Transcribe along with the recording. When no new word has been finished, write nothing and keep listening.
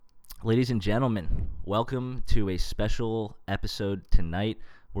Ladies and gentlemen, welcome to a special episode tonight.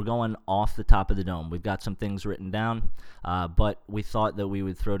 We're going off the top of the dome. We've got some things written down, but we thought that we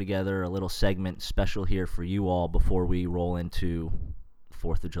would throw together a little segment special here for you all before we roll into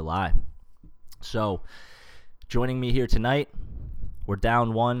 4th of July. So, joining me here tonight, we're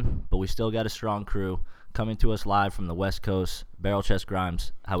down one, but we still got a strong crew coming to us live from the West Coast. Barrel Chest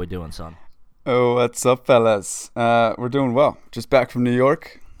Grimes, how we doing, son? Oh, what's up, fellas? We're doing well. Just back from New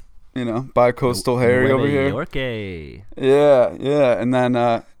York. You know, bi-coastal Harry over here. Yorkie. Yeah. And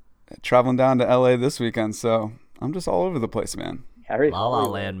then traveling down to LA this weekend. So I'm just all over the place, man. Harry La La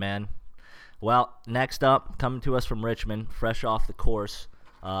Land, man. Well, next up, coming to us from Richmond, fresh off the course,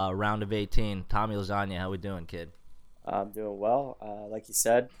 round of 18, Tommy Lasagna. How we doing, kid? I'm doing well. Like you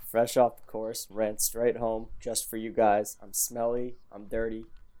said, fresh off the course, ran straight home just for you guys. I'm smelly, I'm dirty,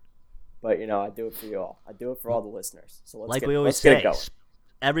 but I do it for you all. I do it for all the listeners. So let's like get, we always let's say, get it going.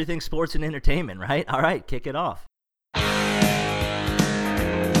 Everything sports and entertainment, right? All right, kick it off. I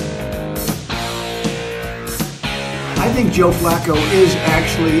think Joe Flacco is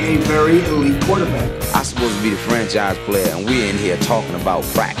actually a very elite quarterback. I'm supposed to be the franchise player, and we're in here talking about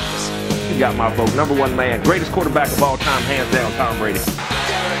practice. You got my vote. Number one man, greatest quarterback of all time, hands down, Tom Brady.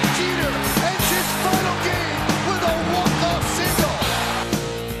 Derek Jeter ends his final game with a walk-off single.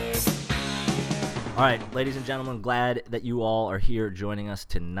 All right, ladies and gentlemen, glad that you all are here joining us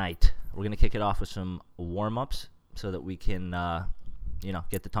tonight. We're going to kick it off with some warm-ups so that we can,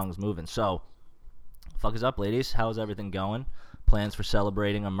 get the tongues moving. So, fuck us up, ladies. How's everything going? Plans for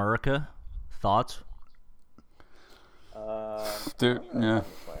celebrating America? Thoughts? Dude, yeah.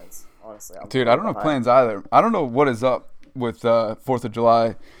 Plans, honestly. Dude, I don't have plans either. I don't know what is up with 4th of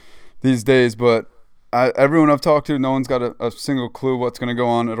July these days, but everyone I've talked to, no one's got a single clue what's going to go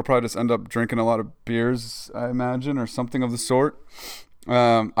on. It'll probably just end up drinking a lot of beers, I imagine, or something of the sort.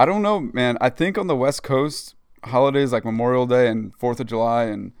 I don't know, man. I think on the West Coast, holidays like Memorial Day and 4th of July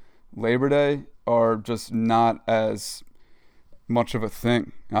and Labor Day are just not as much of a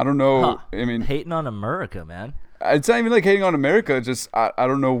thing. I don't know. Huh. I mean, Hating on America, man. it's not even like hating on America. Just I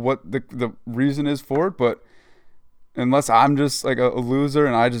don't know what the reason is for it, but unless I'm just like a loser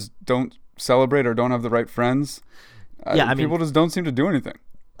and I just don't celebrate or don't have the right friends, people just don't seem to do anything.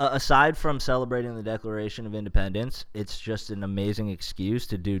 Aside from celebrating the Declaration of Independence, it's just an amazing excuse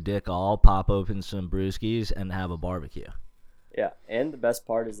to do dick all, pop open some brewskis, and have a barbecue. Yeah, and the best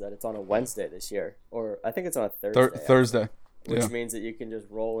part is that it's on a Wednesday this year, or I think it's on a Thursday. Thursday, which yeah. means that you can just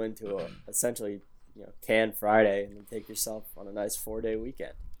roll into essentially canned Friday and then take yourself on a nice 4-day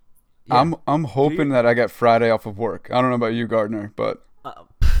weekend. Yeah. I'm hoping that I get Friday off of work. I don't know about you, Gardner, but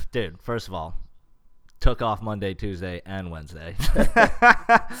Dude, first of all, took off Monday, Tuesday, and Wednesday.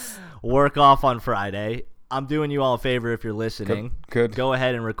 Work off on Friday. I'm doing you all a favor if you're listening. Good. Go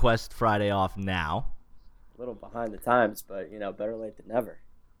ahead and request Friday off now. A little behind the times, but better late than never.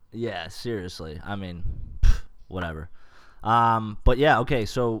 Yeah, seriously. I mean, whatever. But yeah, okay,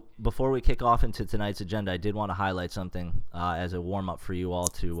 so before we kick off into tonight's agenda, I did want to highlight something as a warm-up for you all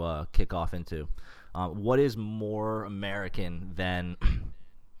to kick off into. What is more American than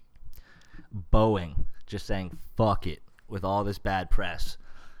Boeing just saying fuck it with all this bad press,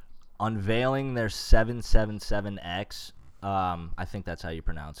 unveiling their 777X, I think that's how you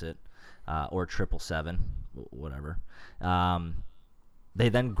pronounce it, or 777, whatever. They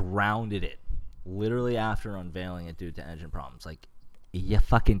then grounded it literally after unveiling it due to engine problems. Like, you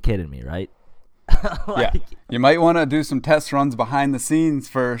fucking kidding me, right? Yeah, you might want to do some test runs behind the scenes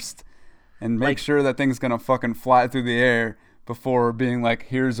first and make sure that thing's gonna fucking fly through the air before being like,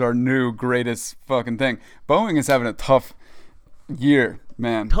 here's our new greatest fucking thing. Boeing is having a tough year,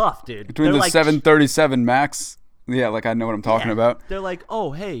 man. Tough, dude. Between the 737 MAX, yeah, like I know what I'm talking about. They're like,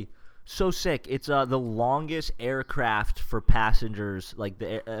 oh, hey, so sick. It's the longest aircraft for passengers, like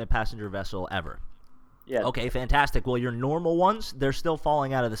the passenger vessel ever. Yeah. Okay, fantastic. Well, your normal ones, they're still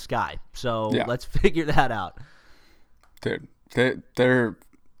falling out of the sky. So Yeah. let's figure that out. Dude, they're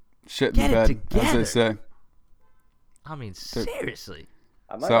shit Get in it bed, together. as they say. I mean, seriously.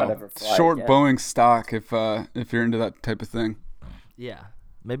 I might not ever So fly short again. Boeing stock if you're into that type of thing. Yeah.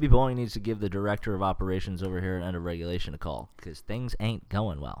 Maybe Boeing needs to give the director of operations over here at End of Regulation a call because things ain't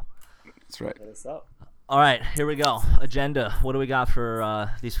going well. That's right. Hit us up. All right, here we go. Agenda. What do we got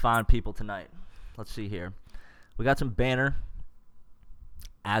for these fine people tonight? Let's see here. We got some banner,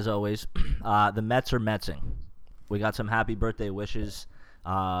 as always. The Mets are Metsing. We got some happy birthday wishes.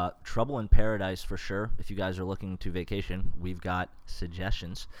 Trouble in Paradise for sure. If you guys are looking to vacation, we've got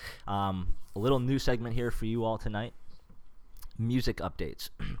suggestions. A little new segment here for you all tonight. Music updates.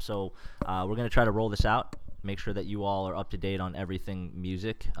 So we're going to try to roll this out make sure that you all are up to date on everything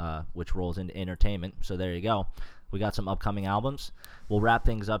music, which rolls into entertainment. So there you go. We got some upcoming albums. We'll wrap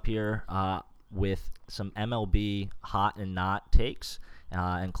things up here with some MLB hot and not takes,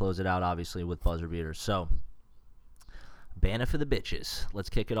 and close it out, obviously, with buzzer beaters. So, banner for the bitches. Let's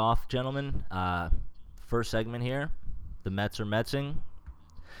kick it off, gentlemen. First segment here. The Mets are Metsing.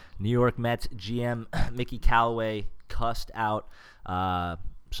 New York Mets GM Mickey Callaway cussed out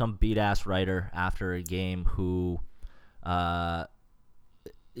some beat-ass writer after a game who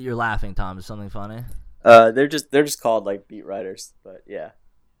you're laughing, Tom. Is something funny? They're just called like beat writers, but yeah.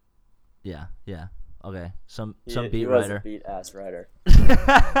 Yeah. Okay. Some He beat was writer. a beat ass writer.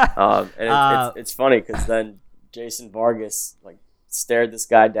 It's funny because then Jason Vargas like stared this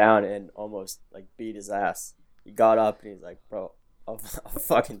guy down and almost like beat his ass. He got up and he's like, "Bro, I'll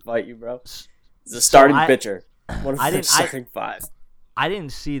fucking fight you, bro." He's a starting pitcher. One of the starting five. I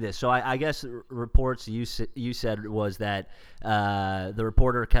didn't see this, so I guess reports you said was that the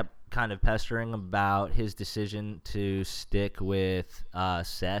reporter kept kind of pestering about his decision to stick with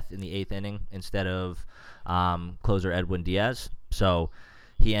Seth in the 8th inning instead of closer Edwin Diaz. So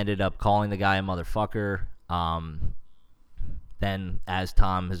he ended up calling the guy a motherfucker. Then, as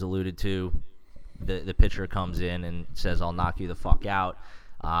Tom has alluded to, the pitcher comes in and says, "I'll knock you the fuck out."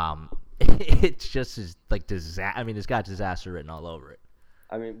 It's just like disaster. I mean, it's got disaster written all over it.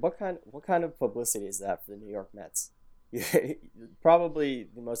 I mean, what kind of publicity is that for the New York Mets? Probably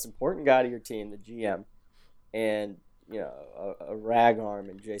the most important guy to your team, the GM, and a rag arm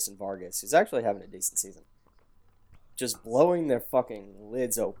in Jason Vargas, who's actually having a decent season, just blowing their fucking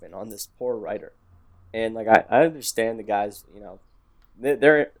lids open on this poor writer. And like I understand the guys,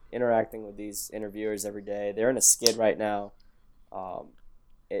 they're interacting with these interviewers every day. They're in a skid right now, and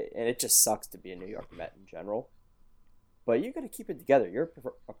it just sucks to be a New York Met in general. But you got to keep it together. You're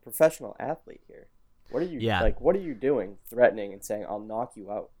a professional athlete here. What are you What are you doing, threatening and saying, "I'll knock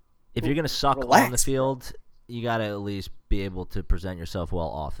you out"? If you're gonna suck on the field, you got to at least be able to present yourself well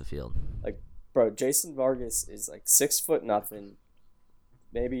off the field. Like, bro, Jason Vargas is like 6'0",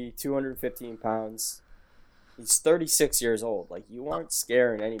 maybe 215 pounds. He's 36 years old. Like, you aren't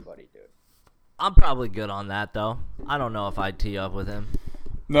scaring anybody, dude. I'm probably good on that, though. I don't know if I'd tee up with him.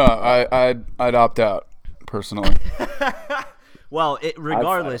 No, I'd opt out personally. Well,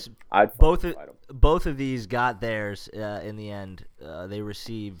 regardless, both of these got theirs in the end. They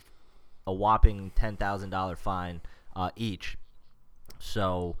received a whopping $10,000 fine each.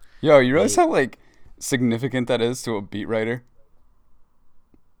 So, yo, you realize how like significant that is to a beat writer?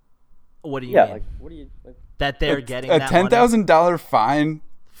 What do you mean? Like, what do you like? That they're getting a that $10,000 fine.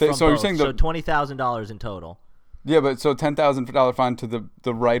 So both. you're saying so $20,000 in total. Yeah, but so $10,000 fine to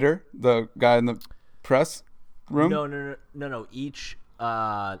the writer, the guy in the press room. No. Each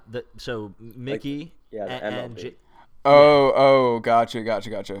so Mickey the and MLB. Oh, gotcha.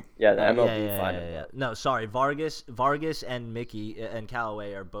 Yeah, the MLB fine. Yeah. No, sorry, Vargas and Mickey and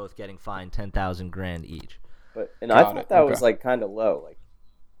Callaway are both getting fined $10,000 each. I thought that was like kind of low. Like,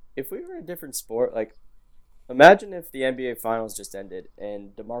 if we were in a different sport, like, imagine if the NBA Finals just ended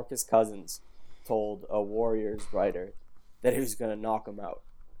and DeMarcus Cousins told a Warriors writer that he was going to knock him out.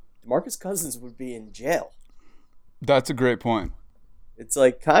 DeMarcus Cousins would be in jail. That's a great point. It's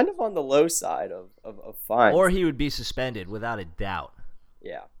like kind of on the low side of fines. Or he would be suspended without a doubt.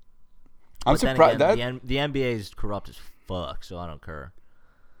 Yeah. I'm surprised that the NBA is corrupt as fuck, so I don't care.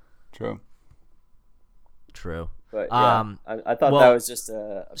 True. But yeah, I thought that was just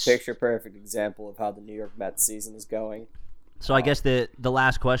a picture-perfect example of how the New York Mets season is going. So I guess the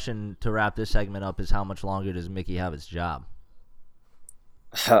last question to wrap this segment up is, how much longer does Mickey have his job?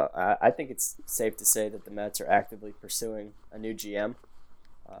 I think it's safe to say that the Mets are actively pursuing a new GM.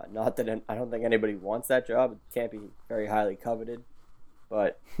 Not that I don't think anybody wants that job. It can't be very highly coveted.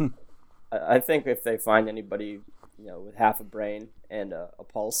 But I think if they find anybody, with half a brain and a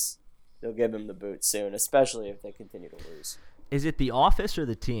pulse, they'll give him the boot soon, especially if they continue to lose. Is it the office or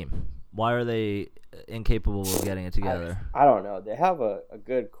the team? Why are they incapable of getting it together? I don't know. They have a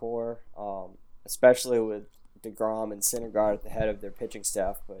good core, especially with DeGrom and Syndergaard at the head of their pitching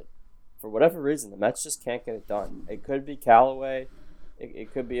staff. But for whatever reason, the Mets just can't get it done. It could be Callaway.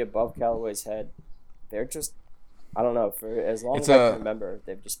 It could be above Callaway's head. They're just, I don't know. For as long as I can remember,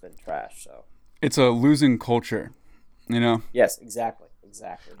 they've just been trash. So it's a losing culture, Yes, exactly.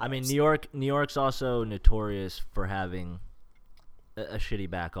 I mean, New York's also notorious for having a shitty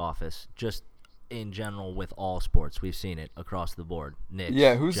back office, just in general with all sports. We've seen it across the board. Knicks,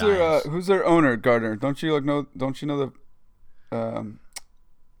 yeah, who's Giants. their owner, Gardner? Don't you know the?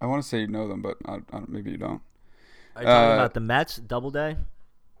 I want to say you know them, but I don't, maybe you don't. Are you talking about the Mets, Doubleday?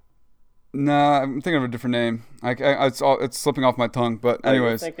 Nah, I'm thinking of a different name. It's slipping off my tongue. But Oh, you're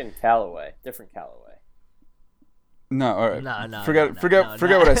anyways, thinking Callaway, different Callaway. no, all right. No, Forget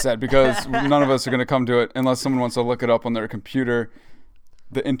what I said, because none of us are going to come to it unless someone wants to look it up on their computer,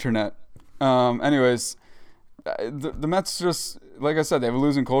 the internet. Anyways, the Mets just, like I said, they have a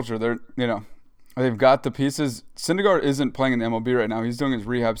losing culture. They've got the pieces. Syndergaard isn't playing in the MLB right now. He's doing his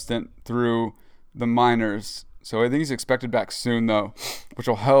rehab stint through the minors. So I think he's expected back soon, though, which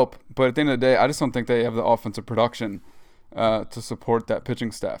will help. But at the end of the day, I just don't think they have the offensive production to support that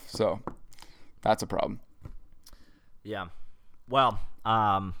pitching staff. So that's a problem. Yeah. Well,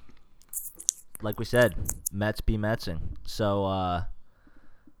 like we said, Mets be Metsing. So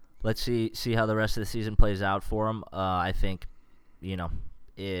let's see how the rest of the season plays out for them. I think,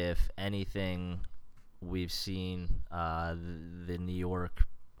 if anything, we've seen the New York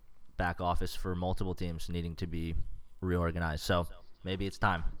back office for multiple teams needing to be reorganized. So maybe it's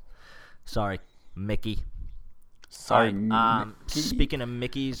time. Sorry, Mickey. Sorry, Mickey. Mickey. Speaking of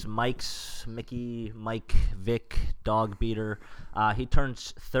Mickeys, Mike Vick, dog beater. He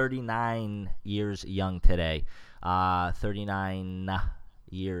turns 39 years young today. 39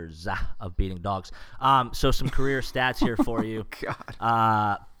 years of beating dogs. So some career stats here for you.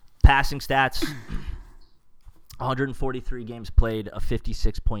 God. Passing stats. 143 games played, a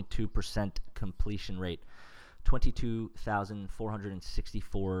 56.2% completion rate,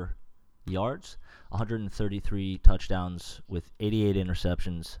 22,464 yards, 133 touchdowns with 88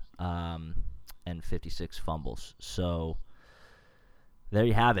 interceptions, and 56 fumbles. So there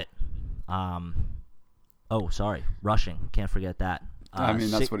you have it. Rushing. Can't forget that.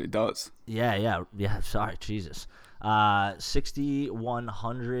 That's what he does. Yeah. Sorry, Jesus.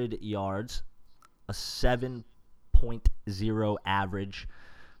 6,100 yards, a 7.0 average,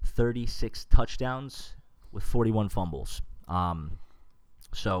 36 touchdowns with 41 fumbles.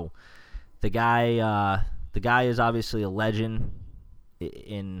 So the guy is obviously a legend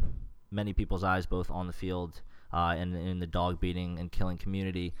in many people's eyes, both on the field and in the dog beating and killing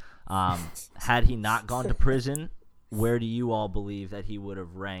community. Had he not gone to prison, where do you all believe that he would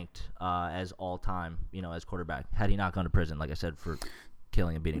have ranked as all time, as quarterback? Had he not gone to prison, like I said, for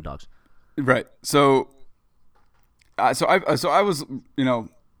killing and beating dogs? Right. So I was,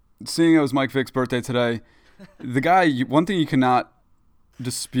 seeing it was Mike Vick's birthday today. The guy, one thing you cannot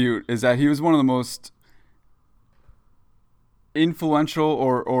dispute is that he was one of the most influential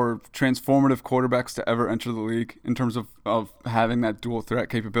or transformative quarterbacks to ever enter the league in terms of having that dual threat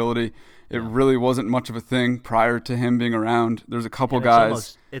capability. It really wasn't much of a thing prior to him being around. There's a couple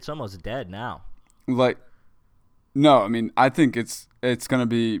guys. It's almost dead now. I think it's going to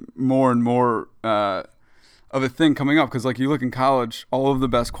be more and more of a thing coming up, because you look in college, all of the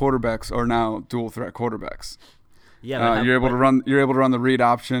best quarterbacks are now dual threat quarterbacks. Yeah, you're able to run the read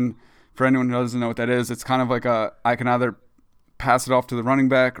option. For anyone who doesn't know what that is, it's kind of like I can either pass it off to the running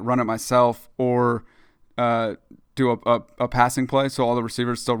back, run it myself, or do a passing play, so all the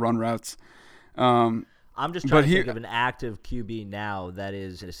receivers still run routes. I'm just trying to think of an active QB now that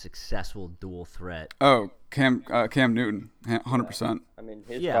is a successful dual threat. Oh, Cam Newton, 100%.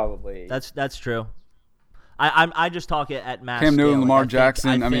 He's probably that's true. I just talk at mass Cam Newton, scale. Lamar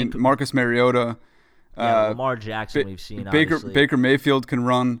Jackson. Marcus Mariota. Lamar Jackson we've seen. Baker Mayfield can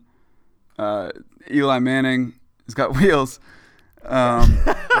run. Eli Manning has got wheels.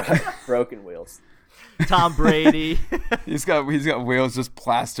 broken wheels. Tom Brady. he's got wheels just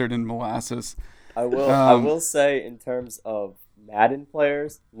plastered in molasses. I will say, in terms of Madden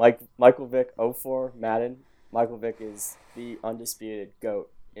players, Michael Vick, 04 Madden. Michael Vick is the undisputed GOAT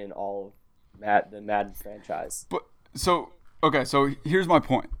in all of the Madden franchise. So here's my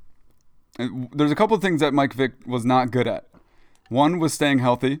point. There's a couple of things that Mike Vick was not good at. One was staying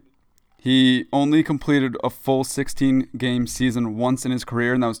healthy. He only completed a full 16-game season once in his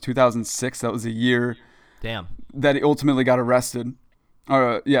career, and that was 2006. That was a year that he ultimately got arrested.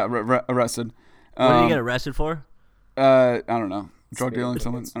 Arrested. What did he get arrested for? I don't know. Drug dealing,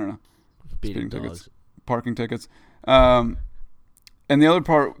 something. I don't know. Speeding tickets, parking tickets. And the other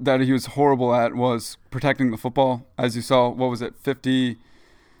part that he was horrible at was protecting the football. As you saw,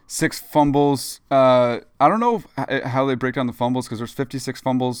 56 fumbles. I don't know how they break down the fumbles, because there's 56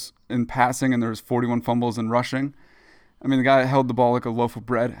 fumbles in passing and there's 41 fumbles in rushing. The guy held the ball like a loaf of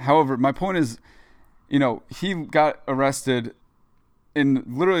bread. However, my point is, he got arrested in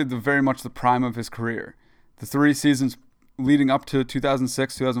literally very much the prime of his career. The 3 seasons leading up to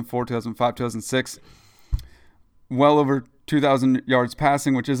 2006, 2004, 2005, 2006, well over 2,000 yards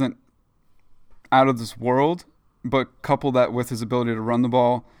passing, which isn't out of this world, but couple that with his ability to run the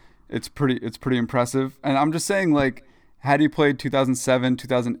ball, it's pretty impressive. And I'm just saying, had he played 2007,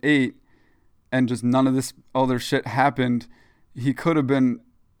 2008, and just none of this other shit happened, he could have been,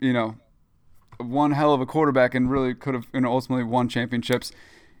 one hell of a quarterback and really could have, ultimately won championships.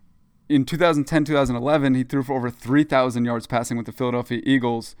 In 2010, 2011, he threw for over 3,000 yards passing with the Philadelphia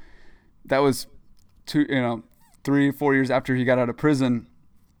Eagles. That was 3-4 years after he got out of prison.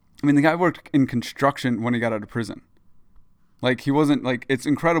 I mean, the guy worked in construction when he got out of prison. Like, he wasn't, like, it's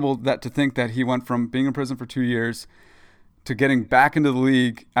incredible to think that he went from being in prison for 2 years to getting back into the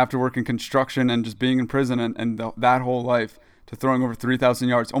league after working construction and just being in prison and that whole life to throwing over 3,000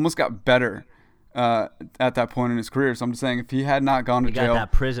 yards. Almost got better at that point in his career. So I'm just saying, if he had not gone to jail,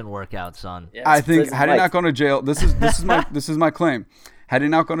 got that prison workout, son. Yeah, I think prison had he life. not gone to jail, this is my claim. Had he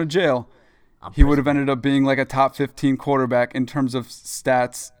not gone to jail, he would have ended up being like a top 15 quarterback in terms of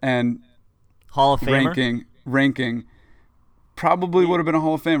stats and Hall of Famer. ranking. Probably would have been a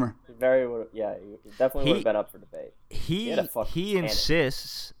Hall of Famer. He definitely would have been up for debate. He had a fucking cannon.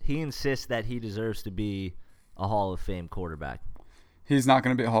 insists that he deserves to be a Hall of Fame quarterback. He's not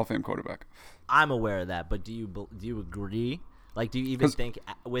going to be a Hall of Fame quarterback. I'm aware of that, but do you agree? Like, do you even think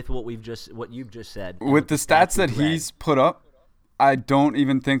with what you've just said, With the stats that he's put up, I don't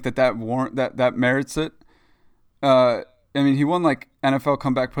even think that merits it. I mean, he won like NFL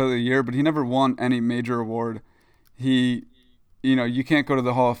Comeback Player of the Year, but he never won any major award. You can't go to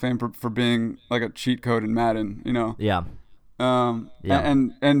the Hall of Fame for being like a cheat code in Madden, Yeah. And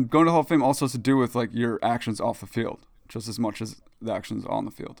going to the Hall of Fame also has to do with like your actions off the field, just as much as the actions on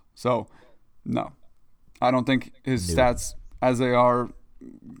the field. So, no, I don't think his stats as they are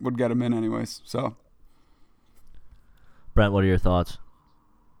would get him in anyways. So, Brent, what are your thoughts?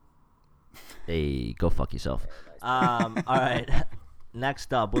 Hey, go fuck yourself. All right.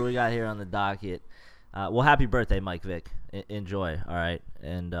 Next up, what do we got here on the docket? Well, happy birthday, Mike Vick. Enjoy, all right?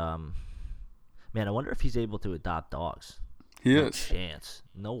 And, man, I wonder if he's able to adopt dogs. he No is. chance.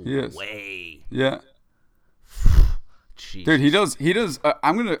 No He is. way. Yeah. Jesus. Dude, he does.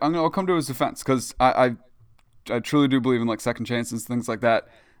 I'll come to his defense because I truly do believe in like second chances, things like that.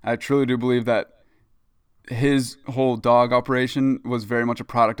 I truly do believe that his whole dog operation was very much a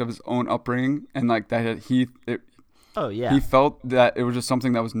product of his own upbringing, and like that he felt that it was just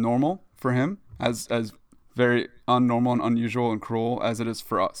something that was normal for him, as very unnormal and unusual and cruel as it is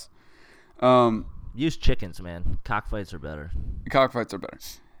for us. Use chickens, man. Cockfights are better. Cockfights are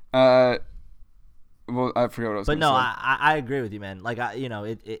better. Well, I forget what I was. But gonna no, say. I agree with you, man. Like,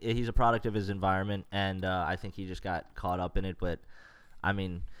 he's a product of his environment, and I think he just got caught up in it. But I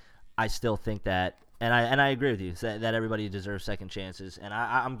mean, I still think that, and I agree with you that everybody deserves second chances, and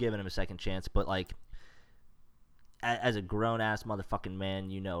I'm giving him a second chance. But like, as a grown ass motherfucking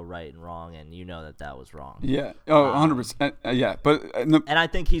man, you know right and wrong, and you know that was wrong. Yeah. Oh, 100%. Yeah, but And I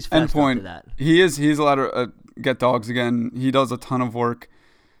think he's fessed up to that. He's allowed to get dogs again. He does a ton of work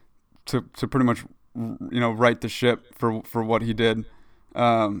to pretty much right the ship for what he did.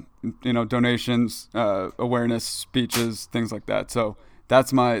 Donations, awareness, speeches, things like that. So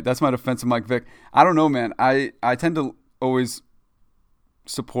that's my defense of Mike Vick. I don't know, man. I tend to always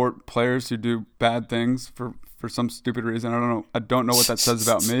support players who do bad things for some stupid reason. I don't know what that says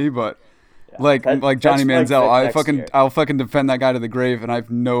about me, but like Johnny Manziel, I'll fucking defend that guy to the grave, and I have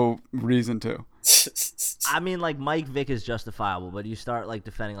no reason to. I mean, like, Mike Vick is justifiable, but you start like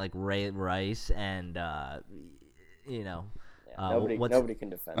defending like Ray Rice and nobody can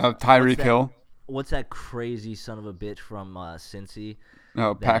defend. Tyreek Hill. What's that crazy son of a bitch from Cincy?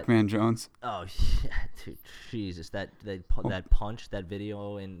 Oh, Pac-Man Jones. Oh yeah, dude, Jesus, that punch, that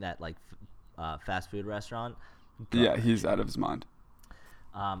video in that like fast food restaurant. Yeah, he's out of his mind.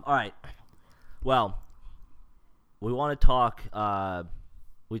 All right, well, we want to talk.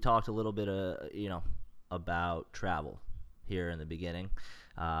 We talked a little bit, about travel here in the beginning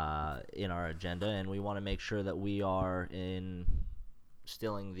in our agenda, and we want to make sure that we are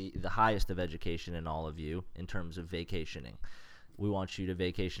instilling the highest of education in all of you in terms of vacationing. We want you to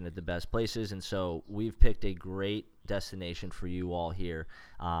vacation at the best places, and so we've picked a great destination for you all here,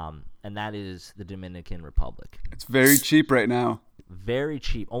 and that is the Dominican Republic. It's very cheap right now. Very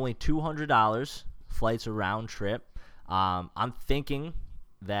cheap, only $200. Flights a round trip. I'm thinking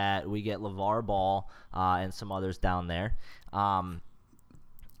that we get LeVar Ball and some others down there.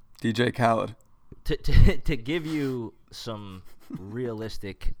 DJ Khaled. To give you some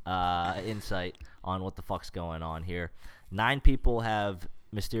realistic insight on what the fuck's going on here, 9 people have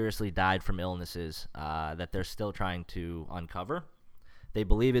mysteriously died from illnesses that they're still trying to uncover. They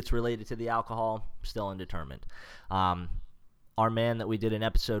believe it's related to the alcohol, still undetermined. Our man that we did an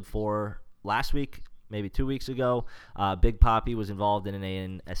episode for last week, maybe 2 weeks ago, Big Papi was involved in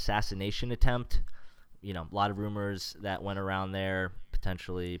an assassination attempt. A lot of rumors that went around there,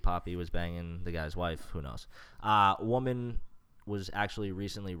 potentially Poppy was banging the guy's wife. Who knows? Woman was actually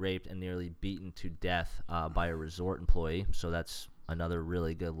recently raped and nearly beaten to death by a resort employee. So that's another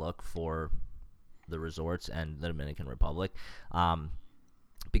really good look for the resorts and the Dominican Republic.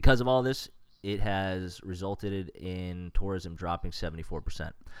 Because of all this, it has resulted in tourism dropping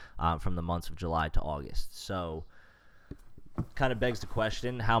 74% from the months of July to August. So kind of begs the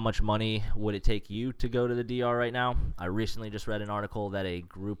question, how much money would it take you to go to the DR right now? I recently just read an article that a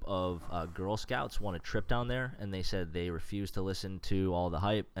group of Girl Scouts won a trip down there, and they said they refused to listen to all the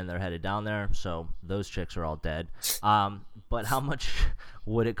hype, and they're headed down there. So those chicks are all dead. But how much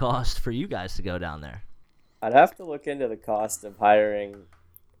would it cost for you guys to go down there? I'd have to look into the cost of hiring,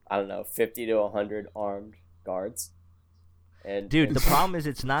 I don't know, 50 to 100 armed guards. And Dude, the problem is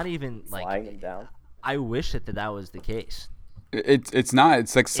it's not even like flying them down. I wish that was the case. It's not.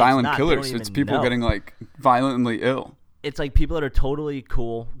 It's like silent not. They killers. don't It's even people know. getting like violently ill. It's like people that are totally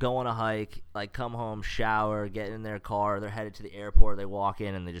cool, go on a hike, like come home, shower, get in their car, they're headed to the airport, they walk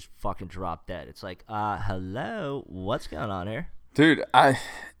in and they just fucking drop dead. It's like, hello, what's going on here? Dude,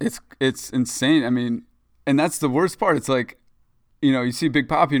 it's insane. I mean, and that's the worst part. It's like, you see Big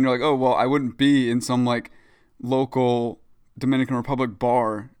Papi and you're like, oh well, I wouldn't be in some like local Dominican Republic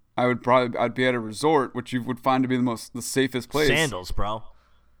bar. I'd be at a resort, which you would find to be the safest place. Sandals, bro.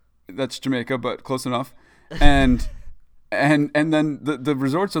 That's Jamaica, but close enough. And and then the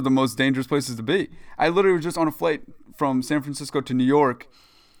resorts are the most dangerous places to be. I literally was just on a flight from San Francisco to New York,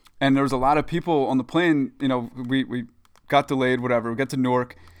 and there was a lot of people on the plane. We got delayed, whatever. We got to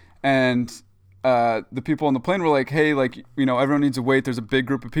Newark, and the people on the plane were like, hey, like, everyone needs to wait. There's a big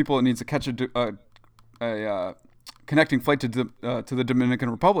group of people that needs to catch a connecting flight to the Dominican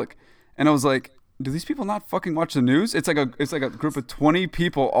Republic. And I was like, do these people not fucking watch the news? It's like a group of 20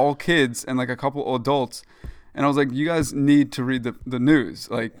 people, all kids and like a couple adults. And I was like, you guys need to read the news.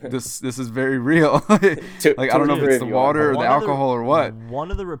 Like this is very real. Like I don't know if it's the water or the alcohol or what.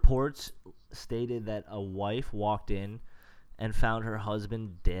 One of the reports stated that a wife walked in and found her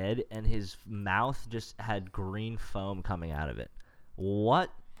husband dead and his mouth just had green foam coming out of it. What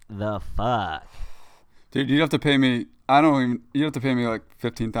the fuck? Dude, you'd have to pay me. You'd have to pay me like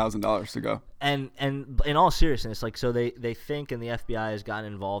 $15,000 to go. And in all seriousness, like, so they think, and the FBI has gotten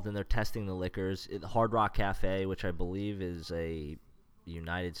involved, and they're testing the liquors. The Hard Rock Cafe, which I believe is a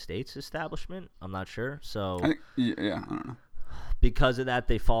United States establishment. I'm not sure. So I don't know. Because of that,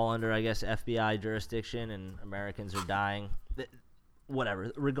 they fall under, I guess, FBI jurisdiction, and Americans are dying.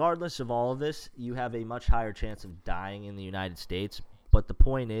 Whatever. Regardless of all of this, you have a much higher chance of dying in the United States. But the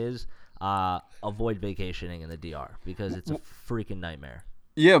point is, avoid vacationing in the DR because it's a freaking nightmare.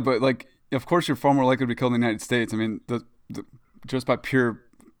 Yeah, but like, of course, you're far more likely to be killed in the United States. I mean, just by pure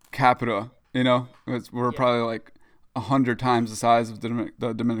capita, we're probably like 100 times the size of the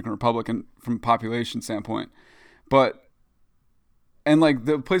Dominican Republic, and from a population standpoint. And like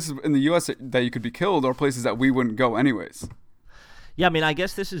the places in the U.S. that you could be killed are places that we wouldn't go anyways. Yeah, I mean, I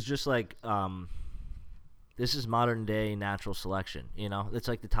guess this is just like. This is modern day natural selection, It's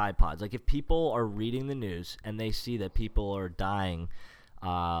like the Tide Pods. Like if people are reading the news and they see that people are dying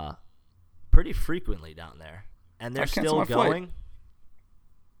pretty frequently down there and they're still going.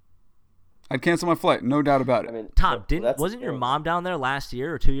 I'd cancel my flight, no doubt about it. I mean, Tom, wasn't your mom down there last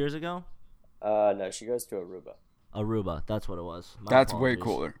year or 2 years ago? No, she goes to Aruba. Aruba, that's what it was. That's way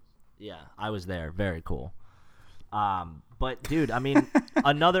cooler. Yeah, I was there. Very cool. But dude, I mean,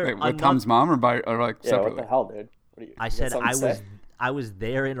 another. Wait, Tom's mom or like yeah, separately? what the hell, dude? What are you, I said I was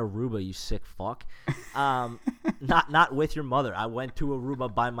there in Aruba. You sick fuck. Not with your mother. I went to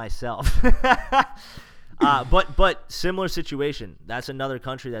Aruba by myself. But similar situation. That's another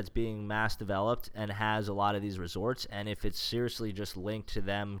country that's being mass developed and has a lot of these resorts. And if it's seriously just linked to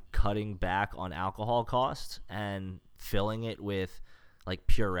them cutting back on alcohol costs and filling it with like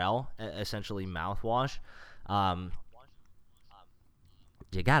Purell, essentially mouthwash.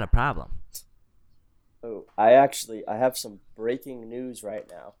 You got a problem. Oh, I have some breaking news right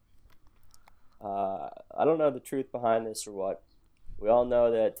now. I don't know the truth behind this or what. We all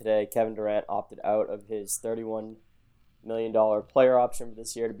know that today Kevin Durant opted out of his $31 million player option for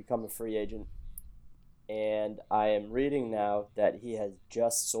this year to become a free agent. And I am reading now that he has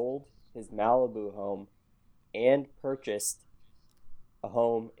just sold his Malibu home and purchased a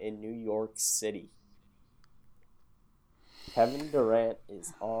home in New York City. Kevin Durant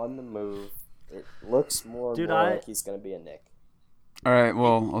is on the move. It looks more and more like he's going to be a Knick. All right,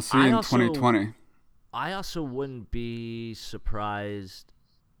 well, I'll see you in 2020. I also wouldn't be surprised.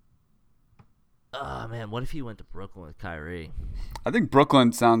 Oh, man, what if he went to Brooklyn with Kyrie? I think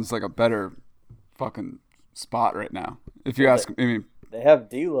Brooklyn sounds like a better fucking spot right now. If you ask, I mean, They have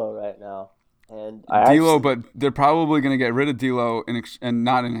D'Lo right now, and D'Lo, but they're probably going to get rid of D'Lo and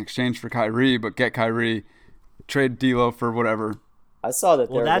not in exchange for Kyrie, but get Kyrie, trade D'Lo for whatever. I saw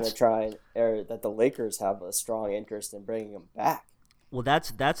that they're going to try or that the Lakers have a strong interest in bringing him back. Well,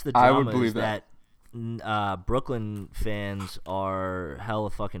 that's the drama. I would believe that Brooklyn fans are hella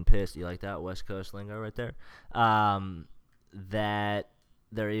fucking pissed. You like that West Coast lingo right there? That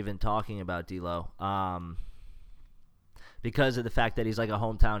they're even talking about D'Lo. Because of the fact that he's like a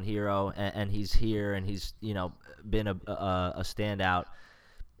hometown hero and he's here and he's, been a standout,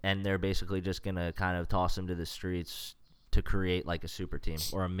 and they're basically just going to kind of toss him to the streets to create like a super team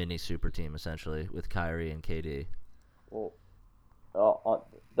or a mini super team essentially with Kyrie and KD. Well,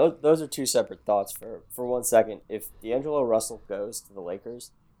 those are two separate thoughts for 1 second. If D'Angelo Russell goes to the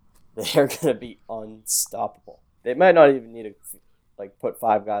Lakers, they're going to be unstoppable. They might not even need to put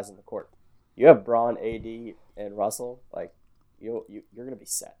 5 guys in the court. You have Braun, AD, and Russell, you're going to be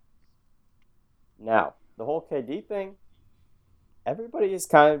set. Now, the whole KD thing, everybody is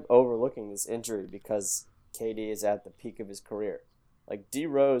kind of overlooking this injury because KD is at the peak of his career. D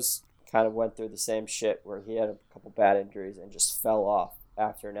Rose kind of went through the same shit where he had a couple bad injuries and just fell off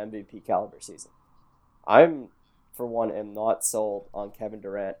after an MVP caliber season. I'm, for one, am not sold on Kevin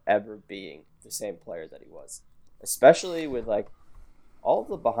Durant ever being the same player that he was, especially with all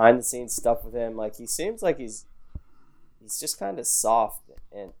the behind the scenes stuff with him. He seems like he's just kind of soft,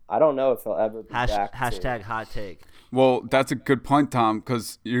 and I don't know if he'll ever be back. Hashtag hot take. Well, that's a good point, Tom,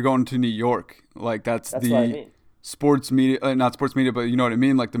 because you're going to New York. That's the what I mean. Sports media, not sports media, but you know what I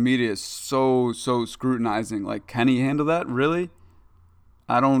mean? The media is so scrutinizing. Can he handle that? Really?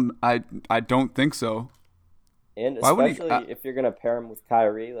 I don't think so. And especially if you're going to pair him with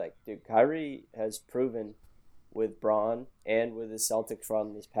Kyrie, Kyrie has proven with Braun and with his Celtics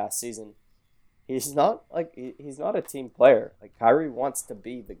run this past season, he's not a team player. Kyrie wants to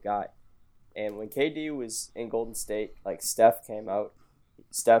be the guy. And when KD was in Golden State, Steph came out.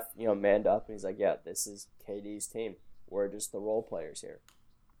 Steph, manned up, and he's like, yeah, this is KD's team. We're just the role players here.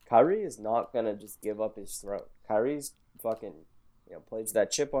 Kyrie is not going to just give up his throne. Kyrie's fucking, plays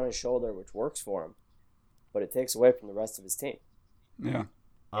that chip on his shoulder, which works for him, but it takes away from the rest of his team. Yeah.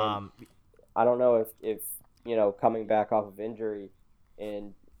 I don't know if coming back off of injury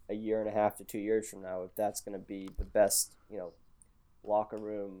in a year and a half to 2 years from now, if that's going to be the best, locker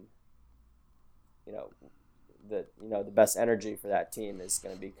room, the best energy for that team is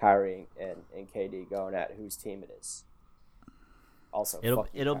going to be Kyrie and KD going at whose team it is. Also,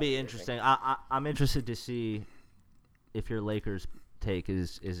 it'll be interesting. I'm interested to see if your Lakers take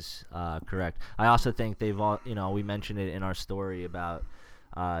is correct. I also think they've all, we mentioned it in our story about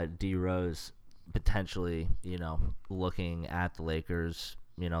D Rose potentially, looking at the Lakers.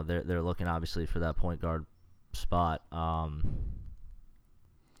 They're looking obviously for that point guard spot.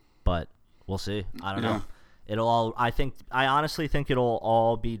 But we'll see. I don't know. I honestly think it'll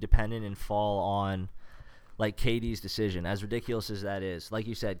all be dependent and fall on KD's decision, as ridiculous as that is. Like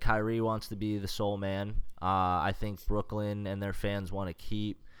you said, Kyrie wants to be the sole man. I think Brooklyn and their fans want to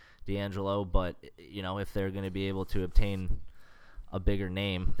keep D'Angelo, but if they're going to be able to obtain a bigger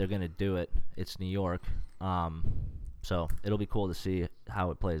name, they're going to do it. It's New York. So it'll be cool to see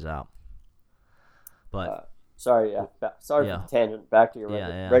how it plays out. But sorry for the tangent. Back to your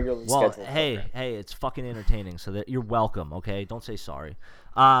regularly scheduled. Well, hey, it's fucking entertaining. So you're welcome. Okay, don't say sorry.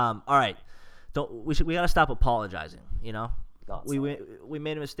 All right, we gotta stop apologizing. We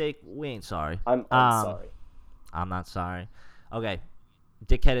made a mistake. We ain't sorry. I'm sorry. I'm not sorry. Okay,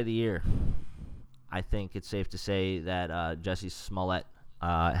 Dickhead of the Year. I think it's safe to say that Jesse Smollett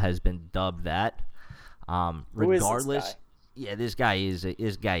has been dubbed that. Regardless, this guy is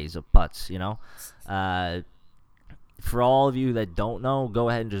a putz. For all of you that don't know, go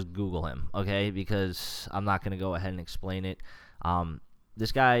ahead and just Google him, okay? Because I'm not going to go ahead and explain it.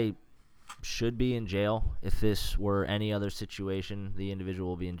 This guy should be in jail. If this were any other situation, the individual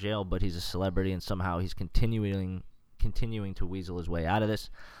will be in jail, but he's a celebrity, and somehow he's continuing to weasel his way out of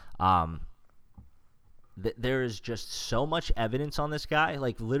this. There is just so much evidence on this guy,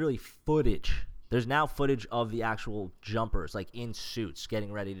 literally footage. There's now footage of the actual jumpers, in suits,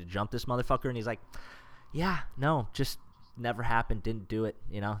 getting ready to jump this motherfucker, and he's like, yeah, no, just never happened, didn't do it,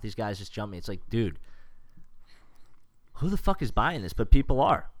 these guys just jumped me. It's dude, who the fuck is buying this? But people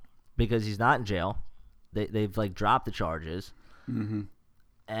are, because he's not in jail. They've dropped the charges. Mm-hmm.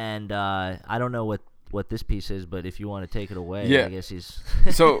 And I don't know what this piece is, but if you want to take it away, I guess he's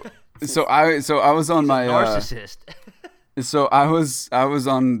so I was on my narcissist. So I was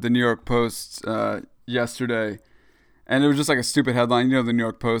on the New York Post yesterday, and it was just a stupid headline. The New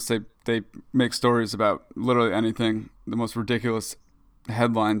York Post, they make stories about literally anything, the most ridiculous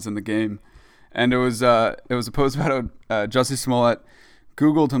headlines in the game, and it was a post about Jussie Smollett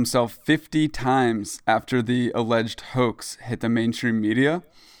Googled himself 50 times after the alleged hoax hit the mainstream media,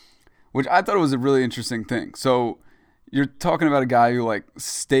 which I thought was a really interesting thing. So you're talking about a guy who like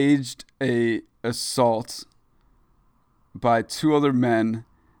staged a assault by two other men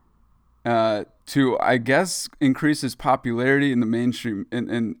to, I guess, increase his popularity in the mainstream,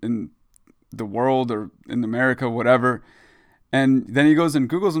 in the world or in America, whatever. And then he goes and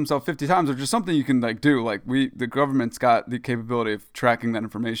Googles himself 50 times, which is something you can like do. Like the government's got the capability of tracking that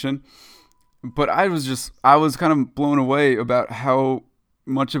information. But I was kind of blown away about how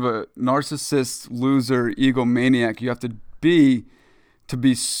much of a narcissist, loser, egomaniac you have to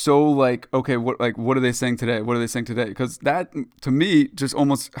be so like, okay, what are they saying today? What are they saying today? Because that, to me, just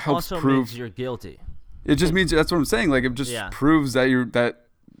almost helps also prove means you're guilty. It just means, that's what I'm saying. Like, it just proves that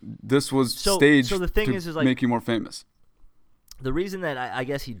this was staged so the thing to is like, make you more famous. The reason that I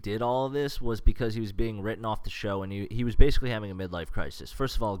guess he did all of this was because he was being written off the show, and he was basically having a midlife crisis.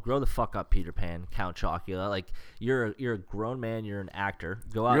 First of all, grow the fuck up, Peter Pan, Count Chocula. Like, you're a grown man. You're an actor.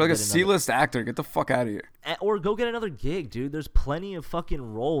 Go out. You're like and a C-list actor. Get the fuck out of here. Or go get another gig, dude. There's plenty of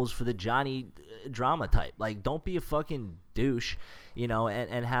fucking roles for the Johnny drama type. Like, don't be a fucking douche,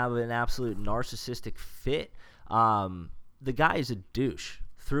 and have an absolute narcissistic fit. The guy is a douche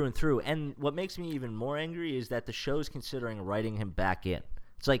through and through. And what makes me even more angry is that the show's considering writing him back in.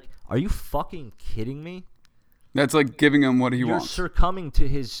 It's like, are you fucking kidding me? That's like giving him what he You're wants. succumbing to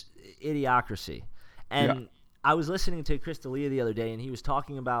his idiocracy. And I was listening to Chris D'Elia the other day, and he was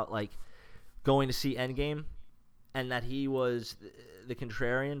talking about like going to see Endgame, and that he was the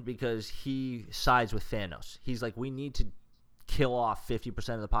contrarian because he sides with Thanos. He's like, we need to kill off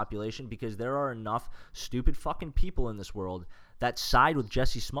 50% of the population because there are enough stupid fucking people in this world that side with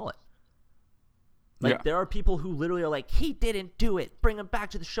Jussie Smollett. Like, there are people who literally are like, he didn't do it. Bring him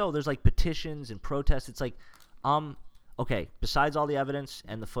back to the show. There's, like, petitions and protests. It's like, okay, besides all the evidence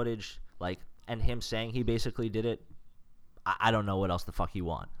and the footage, like, and him saying he basically did it, I don't know what else the fuck you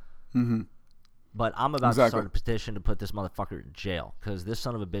want. Mm-hmm. But I'm about to start a petition to put this motherfucker in jail because this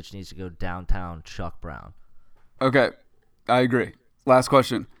son of a bitch needs to go downtown Chuck Brown. Okay, I agree. Last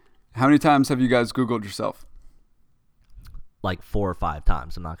question. How many times have you guys Googled yourself? Like 4 or 5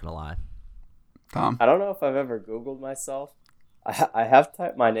 times, I'm not going to lie. Tom? I don't know if I've ever Googled myself. I have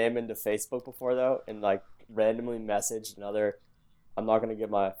typed my name into Facebook before, though, and like randomly messaged another, I'm not going to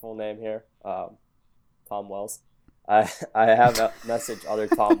give my full name here, Tom Wells. I have messaged other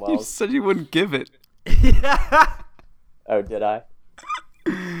Tom Wells. You said you wouldn't give it. Oh, did I?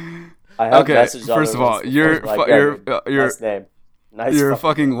 I have messaged first of all, you're nice name. Nice you're a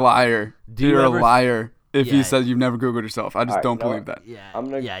fucking liar. You're a liar. If you said you've never Googled yourself, I just don't believe that. Yeah,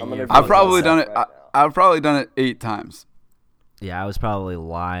 I've probably done it. I've probably done it 8 times. Yeah, I was probably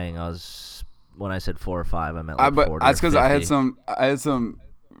lying. When I said 4 or 5, I meant like 40 that's because I had some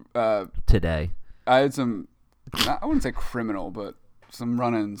today. I had some. I wouldn't say criminal, but some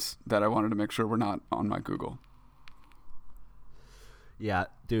run-ins that I wanted to make sure were not on my Google. Yeah,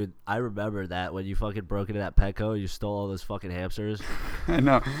 dude, I remember that when you fucking broke into that Petco, you stole all those fucking hamsters. I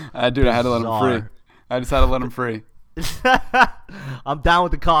know, dude. I had to let them free. I just had to let them free. I'm down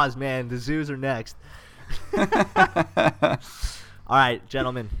with the cause, man. The zoos are next. All right,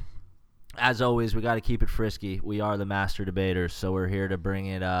 gentlemen. As always, we got to keep it frisky. We are the master debaters, so we're here to bring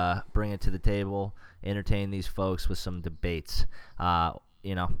it to the table, entertain these folks with some debates.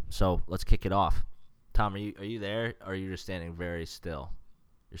 So let's kick it off. Tom, are you there, or are you just standing very still?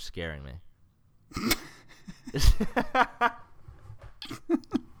 You're scaring me.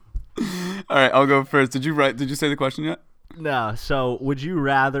 All right, I'll go first. Did you say the question yet? No. So, would you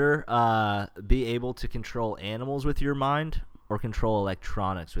rather be able to control animals with your mind or control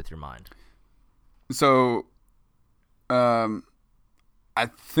electronics with your mind? So, I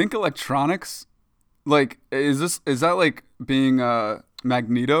think electronics. Like, is that like being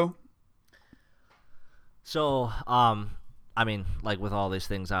Magneto? So, I mean, like with all these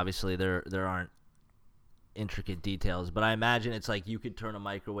things, obviously there aren't intricate details, but I imagine it's like you could turn a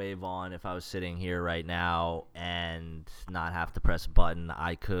microwave on if I was sitting here right now and not have to press a button.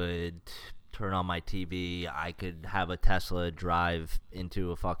 I could turn on my TV. I could have a Tesla drive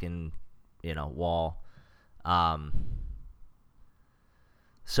into a fucking, wall.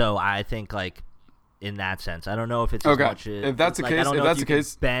 So I think like in that sense, I don't know if it's as much as, if that's the case. I don't know if that's you the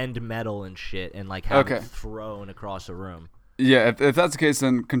case, bend metal and shit and like have it thrown across a room. Yeah, if that's the case,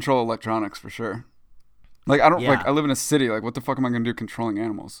 then control electronics for sure. Like I don't like. I live in a city. Like, what the fuck am I gonna do controlling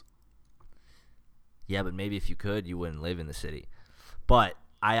animals? Yeah, but maybe if you could, you wouldn't live in the city. But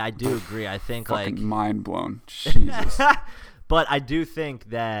I do agree. I think fucking like mind blown. Jesus. But I do think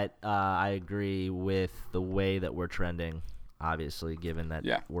that I agree with the way that we're trending. Obviously, given that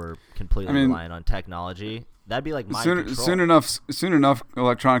we're completely reliant on technology, that'd be like mind control. Soon enough,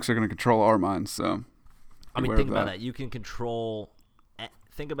 electronics are going to control our minds. So, I mean, think about that. You can control.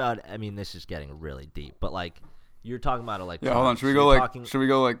 Think about. I mean, this is getting really deep, but like you're talking about electronics. Yeah, hold on. Should we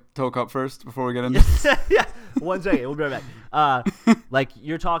go toe cup first before we get into? Yeah, 1 second. We'll be right back. Like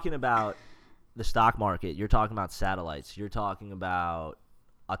you're talking about the stock market. You're talking about satellites. You're talking about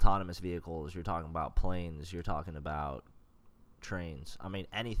autonomous vehicles. You're talking about planes. You're talking about trains. I mean,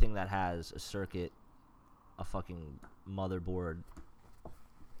 anything that has a circuit, a fucking motherboard.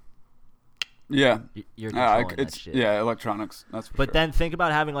 Yeah, you're controlling that shit. Yeah, electronics. That's for sure. But then think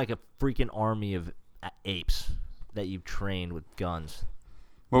about having like a freaking army of apes that you've trained with guns.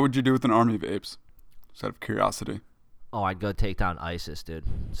 What would you do with an army of apes? Just out of curiosity. Oh, I'd go take down ISIS, dude.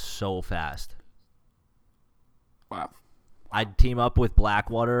 So fast. Wow. I'd team up with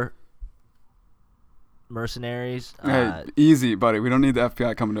Blackwater mercenaries. Hey, easy, buddy. We don't need the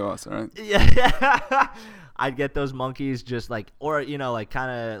FBI coming to us, all right? Yeah. I'd get those monkeys just like, or, you know, like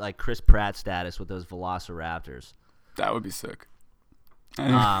kind of like Chris Pratt status with those velociraptors. That would be sick.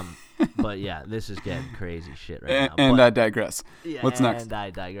 But yeah, this is getting crazy shit right now. And I digress. Yeah, What's next? And I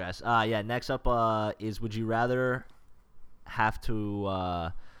digress. Yeah, next up is would you rather have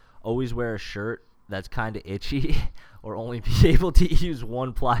to always wear a shirt that's kind of itchy or only be able to use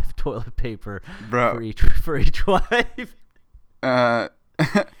one ply of toilet paper for each wife? I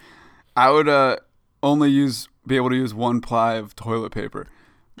would only be able to use one ply of toilet paper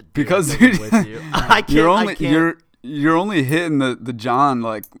because you're only hitting the John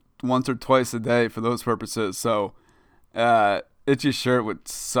like once or twice a day for those purposes. So itchy shirt would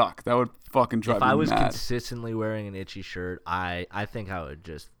suck. That would fucking drive me mad. If I was consistently wearing an itchy shirt, I think I would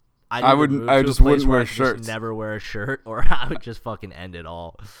just I just wouldn't wear shirts. Never wear a shirt, or I would just fucking end it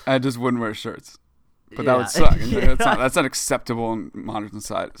all. I just wouldn't wear shirts. But that would suck. That's not acceptable in modern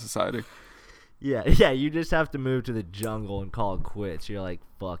society. Yeah, you just have to move to the jungle and call it quits. You're like,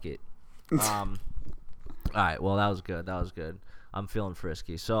 fuck it. All right, well, that was good. I'm feeling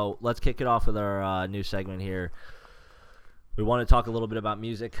frisky. So let's kick it off with our new segment here. We want to talk a little bit about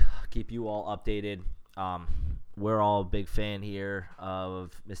music, keep you all updated. We're all a big fan here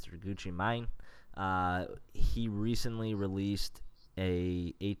of Mr. Gucci Mane. He recently released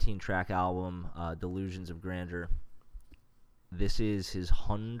a 18-track album, Delusions of Grandeur. This is his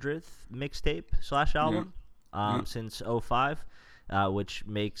 100th mixtape / album since 2005, which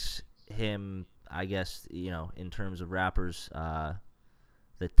makes him, I guess, in terms of rappers,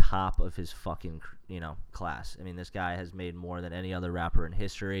 the top of his fucking, class. I mean, this guy has made more than any other rapper in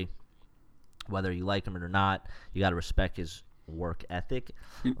history. Whether you like him or not, you got to respect his work ethic.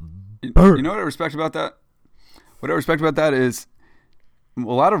 You know what I respect about that? What I respect about that is a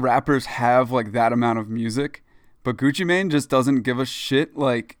lot of rappers have like that amount of music, but Gucci Mane just doesn't give a shit.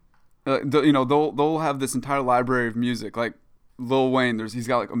 Like, they'll have this entire library of music. Like Lil Wayne, he's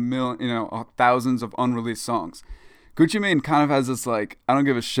got like a million, thousands of unreleased songs. Gucci Mane kind of has this like, I don't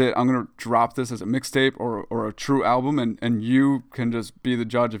give a shit. I'm gonna drop this as a mixtape or a true album, and you can just be the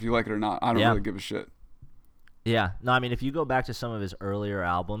judge if you like it or not. I don't really give a shit. Yeah, no, I mean, if you go back to some of his earlier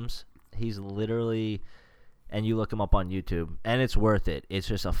albums, he's literally, and you look him up on YouTube, and it's worth it. It's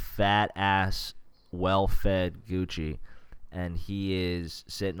just a fat ass, well-fed Gucci, and he is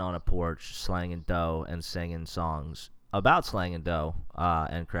sitting on a porch slanging dough and singing songs about slanging dough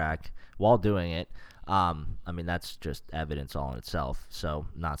and crack while doing it. I mean, that's just evidence all in itself, so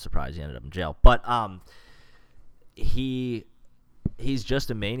not surprised he ended up in jail. But he's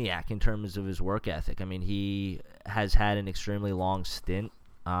just a maniac in terms of his work ethic. I mean, he has had an extremely long stint.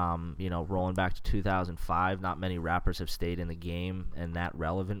 Rolling back to 2005, not many rappers have stayed in the game and that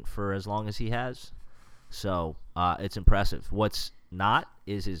relevant for as long as he has. So it's impressive. What's not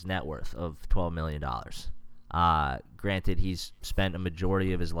is his net worth of $12 million. Granted, he's spent a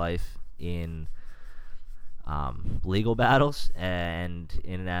majority of his life in legal battles and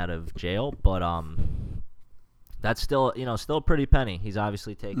in and out of jail, but that's still still a pretty penny. He's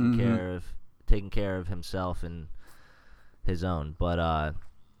obviously taking care of himself and his own, but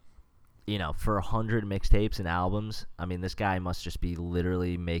for 100 mixtapes and albums, I mean, this guy must just be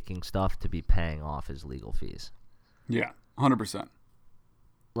literally making stuff to be paying off his legal fees. Yeah, 100%.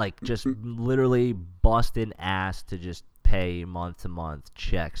 Like, just literally busting ass to just pay month-to-month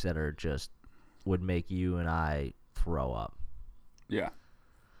checks that are just would make you and I throw up. Yeah.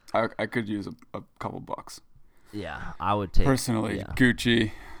 I could use a couple bucks. Yeah, I would take... Personally, yeah.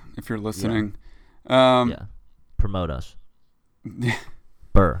 Gucci, if you're listening. Promote us. Yeah.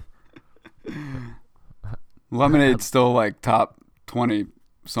 Burr. Lemonade's still like top 20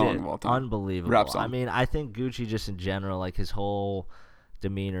 song Dude, of all time. unbelievable. Rap song. I mean, I think Gucci just in general, like his whole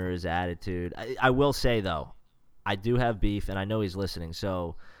demeanor, his attitude. I will say though, I do have beef, and I know he's listening.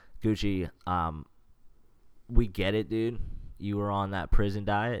 So, Gucci, we get it, dude. You were on that prison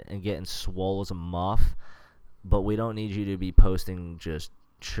diet and getting swole as a muff, but we don't need you to be posting just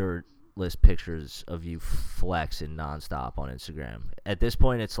shirtless pictures of you flexing nonstop on Instagram. At this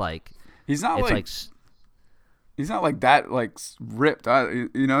point, it's like He's not it's like he's not like that like ripped.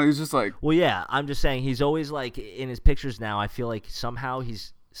 He's just like Well, yeah, I'm just saying he's always like in his pictures now. I feel like somehow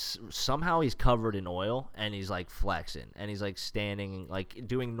he's covered in oil and he's like flexing and he's like standing like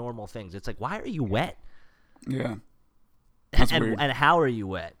doing normal things. It's like, why are you wet? yeah. That's and weird. and how are you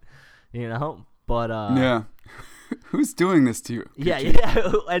wet? You know, but yeah. Who's doing this to you? yeah,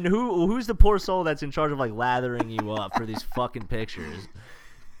 yeah. And who's the poor soul that's in charge of like lathering you up for these fucking pictures?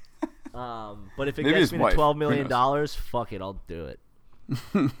 But if it Maybe gets his me wife. to $12 Who million, knows? fuck it, I'll do it.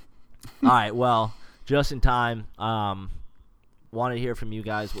 All right, well, just in time. Want to hear from you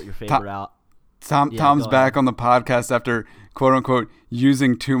guys what your favorite out. Tom's go back ahead. on the podcast after quote unquote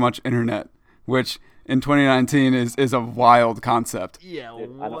using too much internet, which in 2019 is a wild concept. Yeah,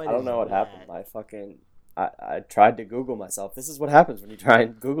 Dude, what I don't is know what that? happened. I tried to Google myself. This is what happens when you try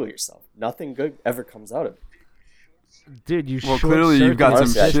and Google yourself. Nothing good ever comes out of it. Dude, you Well, clearly you've got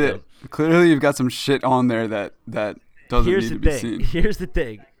some Mark shit. Clearly you've got some shit on there that doesn't Here's need the to be thing. seen. Here's the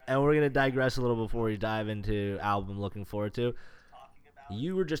thing, and we're gonna digress a little before we dive into album looking forward to.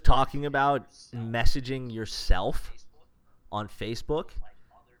 You were just talking about messaging yourself on Facebook,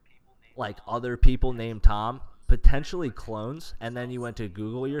 like other people named Tom, potentially clones, and then you went to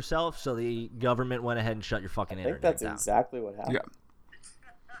Google yourself, so the government went ahead and shut your fucking I think internet that's down. exactly what happened.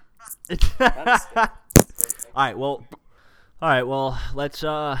 Yeah. All right. Well, let's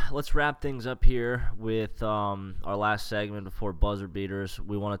wrap things up here with our last segment before buzzer beaters.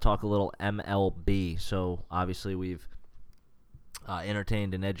 We want to talk a little MLB. So obviously we've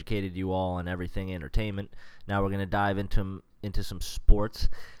entertained and educated you all on everything entertainment. Now we're gonna dive into some sports.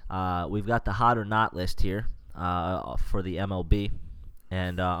 We've got the hot or not list here for the MLB,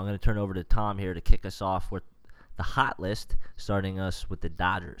 and I'm gonna turn over to Tom here to kick us off with the hot list, starting us with the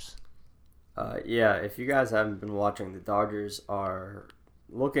Dodgers. Yeah, if you guys haven't been watching, the Dodgers are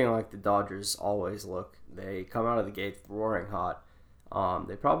looking like the Dodgers always look. They come out of the gate roaring hot.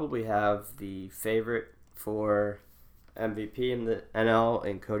 They probably have the favorite for MVP in the NL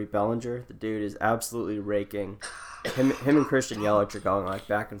in Cody Bellinger. The dude is absolutely raking. Him and Christian Yelich are going like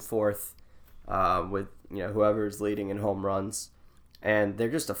back and forth with whoever's leading in home runs, and they're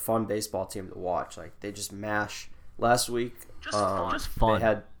just a fun baseball team to watch. Like they just mash. Last week, Just fun. They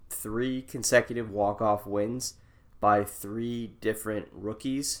had 3 consecutive walk-off wins by 3 different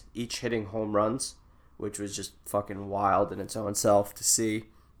rookies, each hitting home runs, which was just fucking wild in its own self to see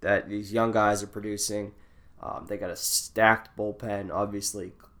that these young guys are producing. They got a stacked bullpen.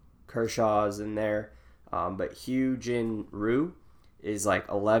 Obviously, Kershaw's in there, but Hyun-Jin Ryu is like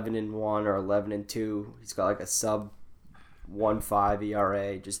 11-1 or 11-2. He's got like a sub 1.5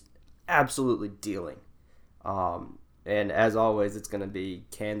 ERA, just absolutely dealing. And as always, it's going to be,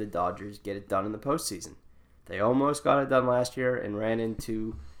 can the Dodgers get it done in the postseason? They almost got it done last year and ran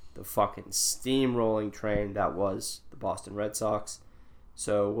into the fucking steamrolling train that was the Boston Red Sox.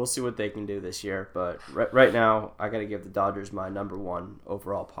 So we'll see what they can do this year. But right now, I got to give the Dodgers my number 1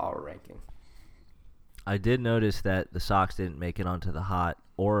 overall power ranking. I did notice that the Sox didn't make it onto the hot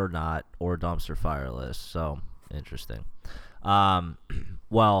or not or dumpster fire list. So interesting.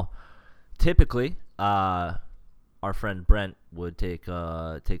 Well, typically, our friend Brent would take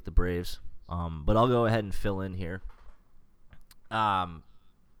the Braves, but I'll go ahead and fill in here.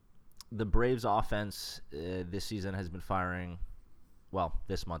 The Braves' offense this season has been firing. Well,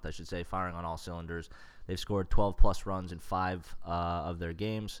 this month I should say, firing on all cylinders. They've scored 12-plus runs in 5 of their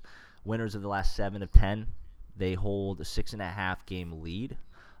games. Winners of the last 7 of 10. They hold a 6.5 game lead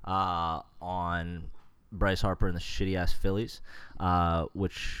on Bryce Harper and the shitty-ass Phillies,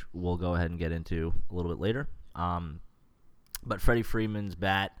 which we'll go ahead and get into a little bit later. But Freddie Freeman's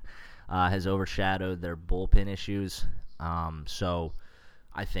bat has overshadowed their bullpen issues. So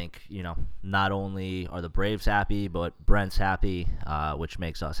I think, not only are the Braves happy, but Brent's happy, which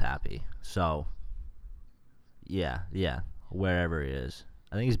makes us happy. So, yeah, wherever he is.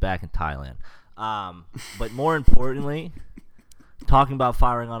 I think he's back in Thailand. But more importantly, talking about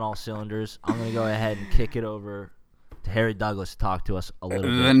firing on all cylinders, I'm going to go ahead and kick it over to Harry Douglas to talk to us a little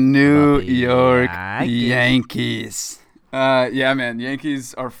bit. The New about the York Yankees. Yankees. Yeah, man.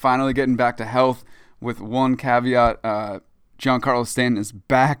 Yankees are finally getting back to health with one caveat. Giancarlo Stanton is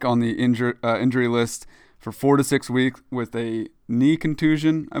back on the injury list for 4 to 6 weeks with a knee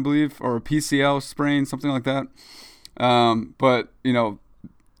contusion, I believe, or a PCL sprain, something like that. But,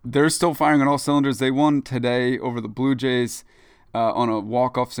 they're still firing on all cylinders. They won today over the Blue Jays on a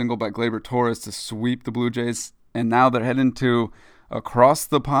walk-off single by Gleyber Torres to sweep the Blue Jays. And now they're heading to across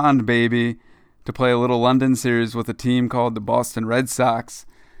the pond, baby, to play a little London series with a team called the Boston Red Sox.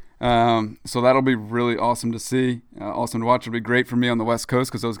 So that'll be really awesome to see, awesome to watch. It'll be great for me on the West Coast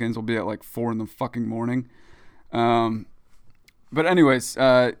because those games will be at like 4 in the fucking morning. But anyways,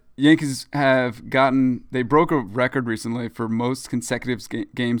 Yankees they broke a record recently for most consecutive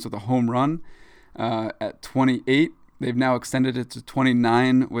games with a home run at 28. They've now extended it to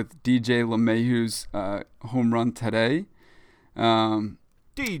 29 with DJ LeMahieu's home run today. DJ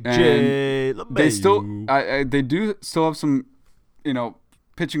LeMahieu. They do still have some,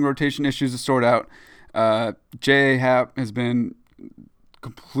 pitching rotation issues to sort out. J.A. Happ has been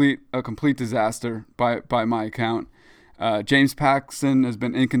a complete disaster by my account. James Paxton has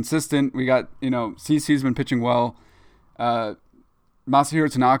been inconsistent. We got, CC's been pitching well.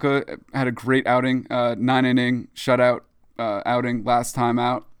 Masahiro Tanaka had a great outing, 9-inning shutout outing last time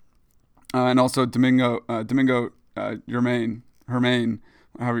out. And also Domingo Germain,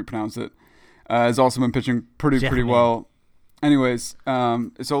 however you pronounce it, has also been pitching pretty well. Anyways,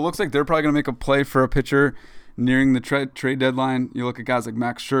 so it looks like they're probably going to make a play for a pitcher nearing the trade deadline. You look at guys like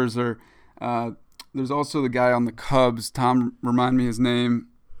Max Scherzer. There's also the guy on the Cubs. Tom, remind me his name.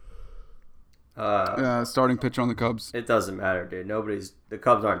 Starting pitcher on the Cubs. It doesn't matter, dude. The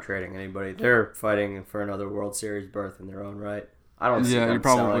Cubs aren't trading anybody. They're fighting for another World Series berth in their own right. I don't see them you're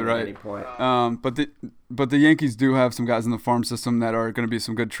probably selling right. at any point. But the Yankees do have some guys in the farm system that are going to be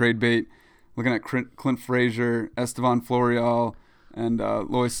some good trade bait. Looking at Clint Frazier, Estevan Florial, and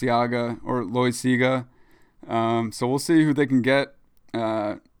Lois Siga. So we'll see who they can get.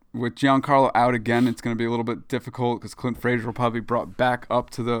 With Giancarlo out again, it's going to be a little bit difficult because Clint Frazier will probably be brought back up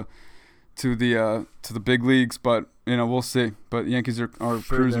to the big leagues. But we'll see. But the Yankees are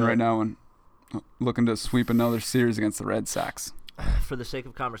cruising right now and looking to sweep another series against the Red Sox. For the sake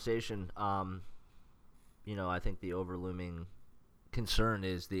of conversation, I think the overlooming concern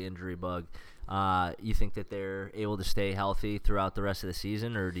is the injury bug. You think that they're able to stay healthy throughout the rest of the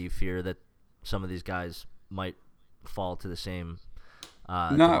season, or do you fear that some of these guys might fall to the same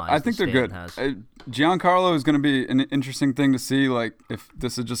No, I think they're good. Giancarlo is going to be an interesting thing to see, like if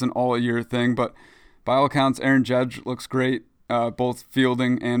this is just an all-year thing. But by all accounts, Aaron Judge looks great, both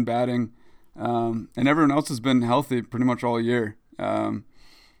fielding and batting. And everyone else has been healthy pretty much all year. So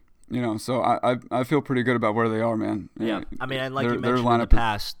I feel pretty good about where they are, man. Yeah, I mean, and like you mentioned in the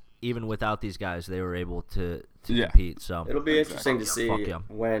past, even without these guys, they were able to compete. So it'll be interesting to see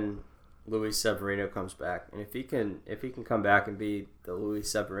when Luis Severino comes back, and if he can come back and be the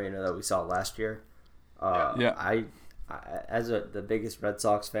Luis Severino that we saw last year. I as the biggest Red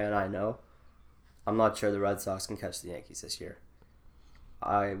Sox fan I know, I'm not sure the Red Sox can catch the Yankees this year.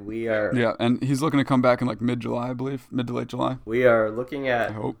 And he's looking to come back in like mid-July, I believe, mid to late July. We are looking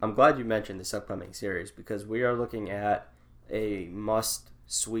at. I'm glad you mentioned this upcoming series because we are looking at a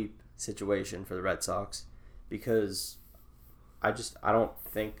must-sweep situation for the Red Sox because I don't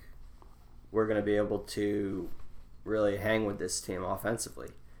think we're going to be able to really hang with this team offensively.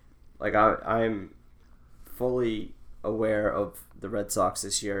 Like I'm fully aware of the Red Sox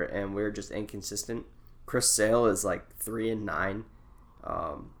this year, and we're just inconsistent. Chris Sale is like 3-9.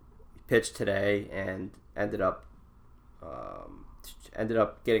 Pitched today and ended up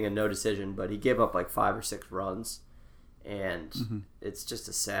getting a no decision, but he gave up like 5 or 6 runs, and it's just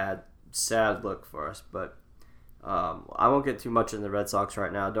a sad look for us. But I won't get too much in the Red Sox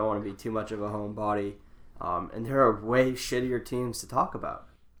right now. Don't want to be too much of a homebody, and there are way shittier teams to talk about.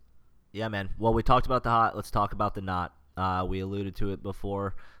 Yeah, man. Well, we talked about the hot. Let's talk about the not. We alluded to it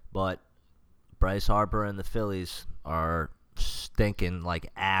before, but Bryce Harper and the Phillies are stinking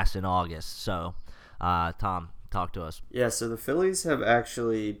like ass in August. So, Tom, talk to us. Yeah, so the Phillies have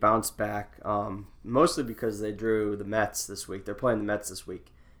actually bounced back, mostly because they drew the Mets this week. They're playing the Mets this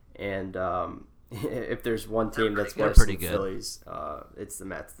week, and if there's one team that's worse than the Phillies, it's the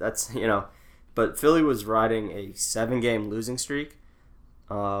Mets. That's but Philly was riding a 7-game losing streak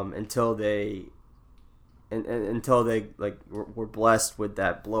until they like were blessed with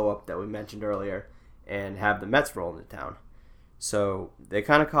that blow up that we mentioned earlier and have the Mets roll into town. So they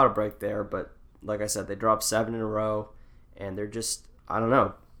kind of caught a break there, but like I said, they dropped 7 in a row, and they're just, I don't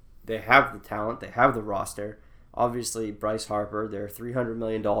know. They have the talent. They have the roster. Obviously, Bryce Harper, they're $300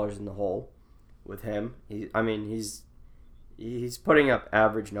 million in the hole with him. He's putting up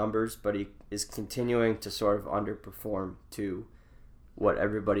average numbers, but he is continuing to sort of underperform to what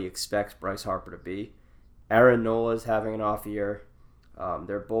everybody expects Bryce Harper to be. Aaron Nola is having an off year.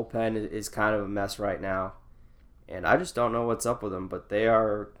 Their bullpen is kind of a mess right now. And I just don't know what's up with them. But they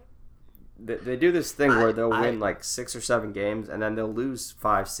do this thing where they'll win like 6 or 7 games, and then they'll lose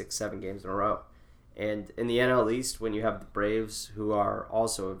 5, 6, 7 games in a row. And in the NL East, when you have the Braves, who are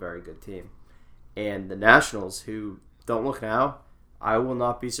also a very good team, and the Nationals, who don't look now, I will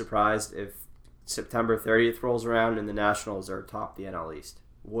not be surprised if September 30th rolls around and the Nationals are atop the NL East.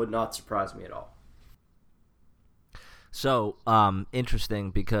 Would not surprise me at all. So,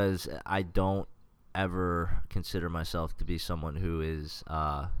 interesting, because I don't ever consider myself to be someone who is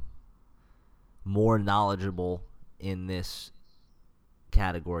more knowledgeable in this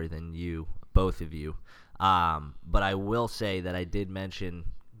category than you, both of you. But I will say that I did mention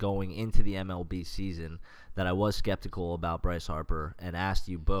going into the MLB season that I was skeptical about Bryce Harper and asked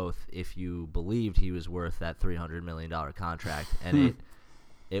you both if you believed he was worth that $300 million contract. And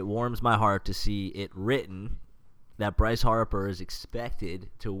it warms my heart to see it written that Bryce Harper is expected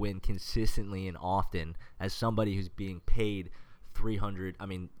to win consistently and often as somebody who's being paid $300. I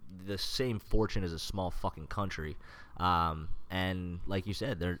mean, the same fortune as a small fucking country. And like you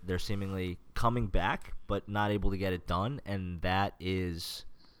said, they're seemingly coming back, but not able to get it done. And that is,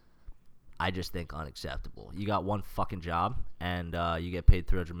 I just think, unacceptable. You got one fucking job, and you get paid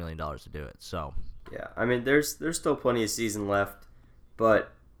 $300 million to do it. So yeah, I mean, there's still plenty of season left,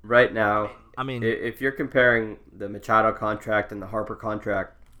 but right now, I mean, if you're comparing the Machado contract and the Harper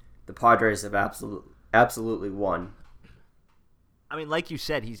contract, the Padres have absolutely won. I mean, like you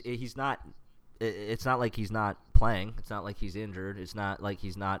said, he's not. It's not like he's not playing. It's not like he's injured. It's not like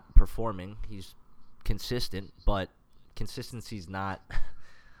he's not performing. He's consistent, but consistency's not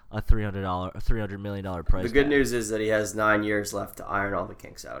a $300 million price. The good tag. news is that he has 9 years left to iron all the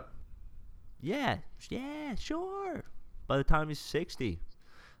kinks out. Yeah, sure. By the time he's 60.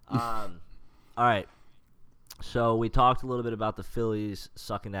 All right. So we talked a little bit about the Phillies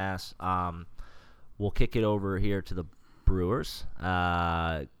sucking ass. We'll kick it over here to the Brewers,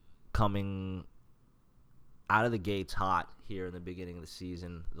 coming out of the gates hot here in the beginning of the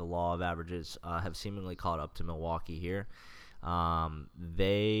season. The law of averages have seemingly caught up to Milwaukee here.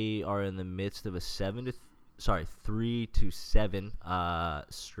 They are in the midst of a 3-7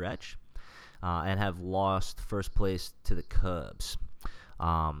 stretch, and have lost first place to the Cubs.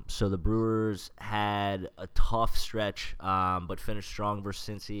 So the Brewers had a tough stretch, but finished strong versus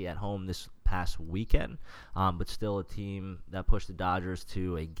Cincy at home this past weekend. But still a team that pushed the Dodgers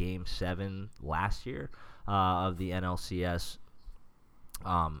to a Game 7 last year of the NLCS.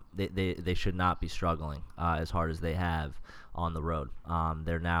 They should not be struggling as hard as they have on the road.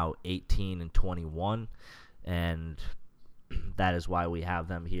 They're now 18-21, and that is why we have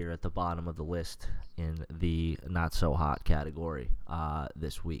them here at the bottom of the list in the not-so-hot category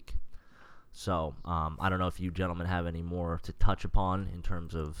this week. So I don't know if you gentlemen have any more to touch upon in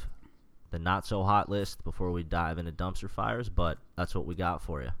terms of the not-so-hot list before we dive into dumpster fires, but that's what we got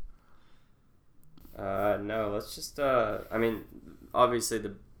for you. No, let's just, I mean, obviously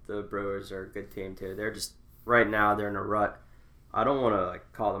the Brewers are a good team too. They're just, right now, they're in a rut. I don't want to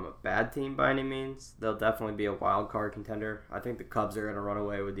call them a bad team by any means. They'll definitely be a wild card contender. I think the Cubs are going to run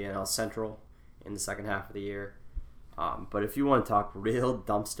away with the NL Central in the second half of the year. But if you want to talk real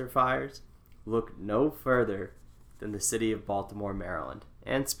dumpster fires, look no further than the city of Baltimore, Maryland,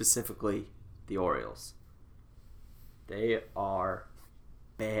 and specifically the Orioles. They are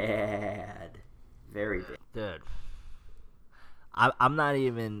bad. Very bad. Dude, I'm not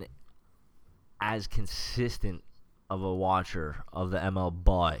even as consistent of a watcher of the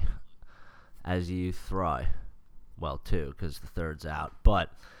MLB as you try. Well, two, because the third's out.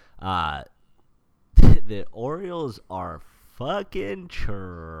 But the Orioles are fucking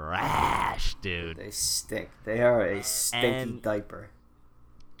trash, dude. They stink. They are a stinky diaper.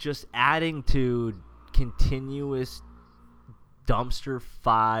 Just adding to continuous dumpster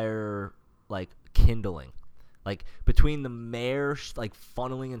fire, kindling. Between the mayor,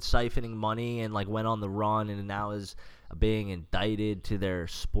 funneling and siphoning money and, went on the run and now is being indicted to their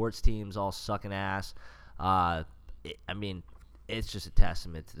sports teams all sucking ass. It's just a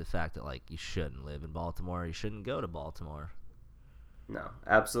testament to the fact that, you shouldn't live in Baltimore. You shouldn't go to Baltimore. No,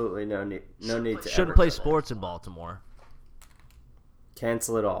 absolutely no need to shouldn't play sports in Baltimore.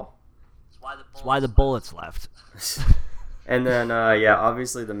 Cancel it all. That's why the Bullets left. And then,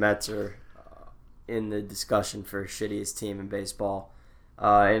 obviously the Mets are in the discussion for shittiest team in baseball.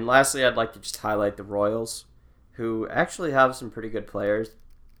 And lastly, I'd like to just highlight the Royals, who actually have some pretty good players,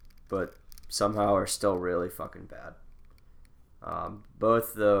 but somehow are still really fucking bad.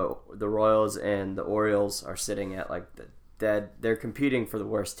 Both the Royals and the Orioles are sitting at the dead. They're competing for the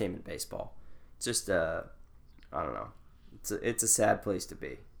worst team in baseball. It's just I don't know. It's a sad place to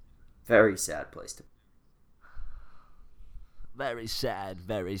be. Very sad place to be. Very sad,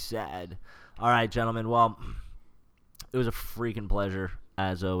 very sad. All right, gentlemen. Well, it was a freaking pleasure,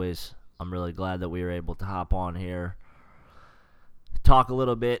 as always. I'm really glad that we were able to hop on here, talk a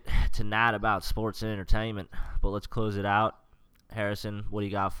little bit to Nat about sports and entertainment. But let's close it out. Harrison, what do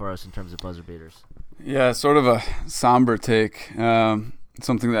you got for us in terms of buzzer beaters? Yeah, sort of a somber take.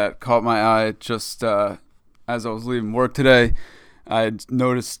 Something that caught my eye just as I was leaving work today. I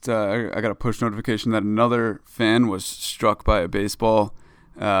noticed I got a push notification that another fan was struck by a baseball.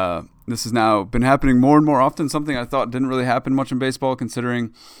 This has now been happening more and more often, something I thought didn't really happen much in baseball,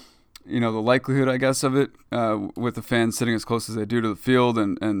 considering the likelihood, I guess, of it with the fans sitting as close as they do to the field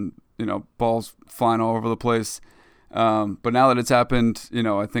and balls flying all over the place. But now that it's happened,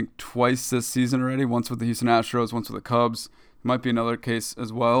 I think twice this season already, once with the Houston Astros, once with the Cubs, might be another case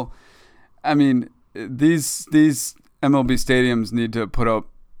as well. I mean, these MLB stadiums need to put up,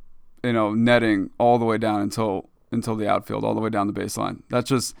 netting all the way down until the outfield, all the way down the baseline. That's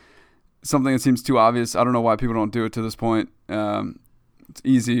just something that seems too obvious. I don't know why people don't do it to this point. It's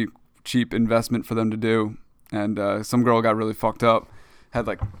easy, cheap investment for them to do. And some girl got really fucked up, had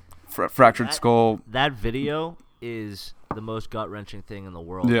like fractured skull. That video is the most gut-wrenching thing in the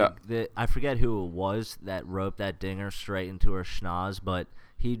world. Yeah. I forget who it was that roped that dinger straight into her schnoz, but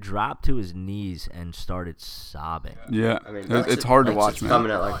he dropped to his knees and started sobbing. Yeah, I mean, it's hard to watch, man.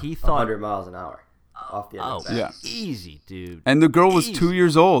 Coming at like 100 miles an hour off the end of the bat. Yeah. Easy, dude. And the girl was 2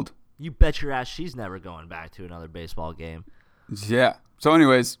 years old. You bet your ass she's never going back to another baseball game. Yeah. So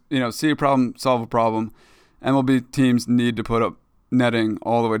anyways, see a problem, solve a problem. MLB teams need to put up netting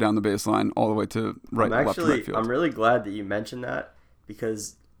all the way down the baseline, all the way to left to right field. I'm really glad that you mentioned that,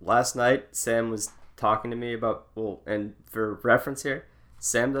 because last night Sam was talking to me about, and for reference here,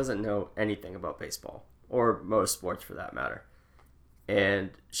 Sam doesn't know anything about baseball, or most sports for that matter.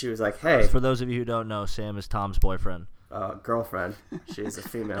 And she was like, hey. For those of you who don't know, Sam is Tom's boyfriend. Girlfriend. She's a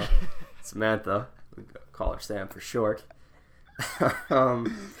female. Samantha. We call her Sam for short.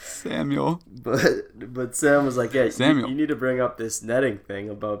 Samuel. But Sam was like, yeah, Samuel. You need to bring up this netting thing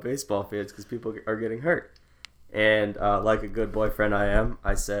about baseball fields because people are getting hurt. And like a good boyfriend I am,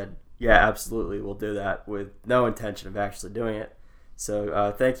 I said, yeah, absolutely, we'll do that, with no intention of actually doing it.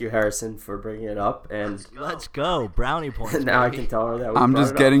 So thank you, Harrison, for bringing it up. And let's go. Brownie points. Now baby. I can tell her that I'm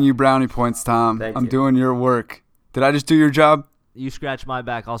just getting you brownie points, Tom. Thank I'm you. doing your work. Did I just do your job? You scratch my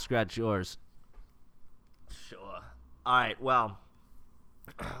back, I'll scratch yours. Sure. All right, well,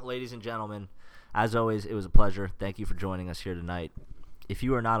 ladies and gentlemen, as always, it was a pleasure. Thank you for joining us here tonight. If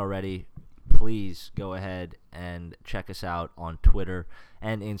you are not already, please go ahead and check us out on Twitter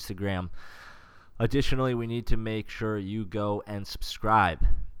and Instagram. Additionally, we need to make sure you go and subscribe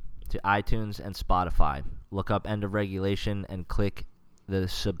to iTunes and Spotify. Look up End of Regulation and click the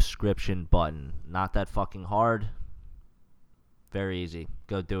subscription button. Not that fucking hard. Very easy.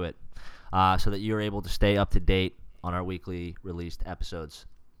 Go do it. So that you're able to stay up to date on our weekly released episodes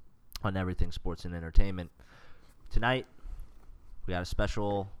on everything sports and entertainment. Tonight, we got a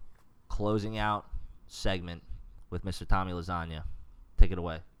special closing out segment with Mr. Tommy Lasagna. Take it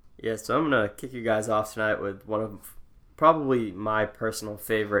away. Yeah, so I'm going to kick you guys off tonight with one of probably my personal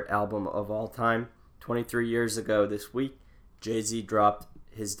favorite album of all time. 23 years ago this week, Jay-Z dropped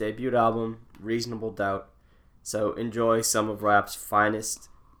his debut album, Reasonable Doubt. So enjoy some of rap's finest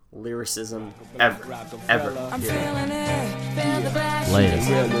lyricism ever. I'm feeling it, feel the bash. Latest.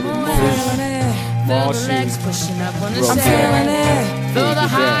 Feel the legs pushing up on the stage. I'm feeling it, feel the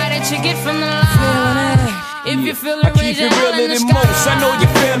high that you get from the line. If you feel it, I keep it realer than most, I know you're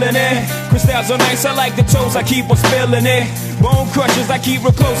feeling it. Crystals are nice, I like the toes, I keep on spilling it. Bone crushers, I keep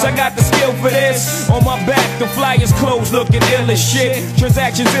real close, I got the skill for this. On my back, the flyers closed, looking ill as shit.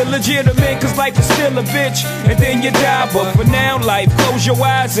 Transactions illegitimate, cause life is still a bitch. And then you die, but for now, life, close your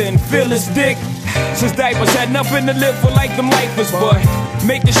eyes and feel his dick. Since diapers had nothing to live for like them lifers, but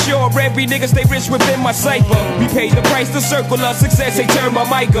making sure every nigga stay rich within my cipher. We paid the price to circle of success, they turn my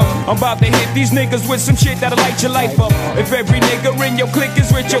mic up. I'm about to hit these niggas with some shit that'll light your life up. If every nigga in your clique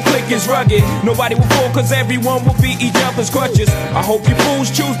is rich, your clique is rugged. Nobody will fall cause everyone will be each other's crutches. I hope you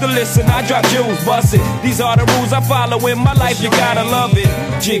fools choose to listen, I drop jewels, bust it. These are the rules I follow in my life, you gotta love it.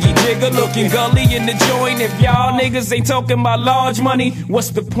 Jiggy jigger looking gully in the joint. If y'all niggas ain't talking about large money, what's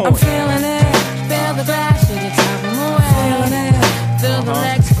the point? I'm feeling it, feel the bash at the top of my way. Feel the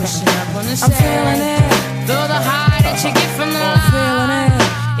legs pushing up on the stage. I'm feeling it, feel the high that you get from the line.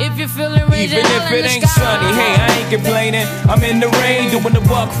 If you're feeling raise Even if it ain't sunny, hey, I ain't complaining. I'm in the rain doing the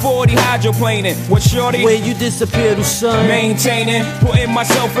buck 40 hydroplaning. What shorty? Where you disappear to, son? Maintaining, putting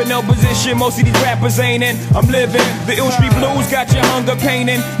myself in no position most of these rappers ain't in. I'm living, the ill street blues got your hunger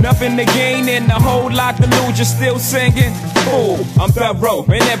painting. Nothing to gain and a whole lot to lose, you're still singing. Ooh, I'm thorough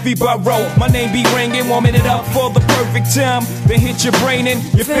in every borough. My name be ringing, warming it up for the perfect time. Then hit your brain and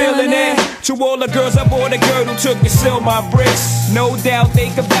you're feeling it. To all the girls, I bought a girl who took and sealed my bricks. No doubt they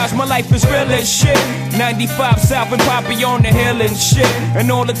can vouch, my life is real as shit. 95 South and Poppy on the hill and shit. And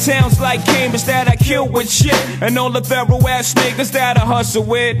all the towns like Cambridge that I kill with shit. And all the thorough ass niggas that I hustle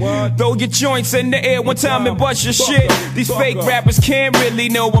with. Throw your joints in the air one time and bust your shit. These fake rappers can't really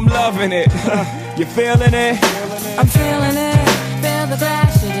know I'm loving it. You feeling it? I'm feeling it. Feel the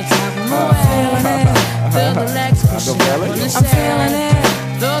glass to the top of my feeling it. Feel the legs pushing up on the I'm feeling it.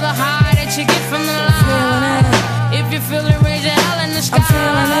 Feel the high that you get from the line. If you feel it, raise your hell in the sky. I'm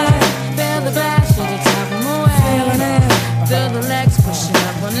feeling it. Feel the glass to the top of my feeling it. Feel the legs pushing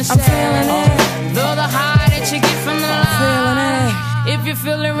up on the I'm feeling it. Feel the high that you get from the line. Feeling it. If you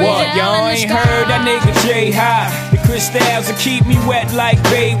feel it, raise your hell in the sky. Y'all ain't heard that nigga J High. Crystals will keep me wet like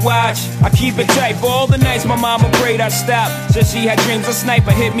Baywatch. I keep it tight for all the nights my mama prayed I stop. Said she had dreams a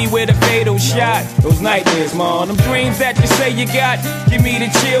sniper hit me with a fatal shot. Those nightmares, man, them dreams that you say you got give me the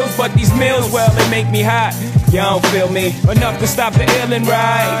chills, but these meals, well, they make me hot. Y'all don't feel me enough to stop the ill and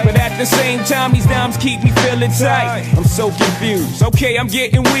ride, but at the same time these dimes keep me feeling tight. I'm so confused. Okay, I'm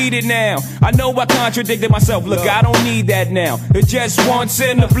getting weeded now. I know I contradicted myself. Look, I don't need that now. It just once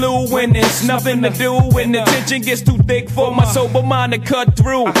in the blue when there's nothing to do, when the tension gets too thick for my sober mind to cut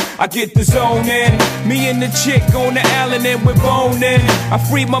through. I get the zone in. Me and the chick on the island and we're boning. I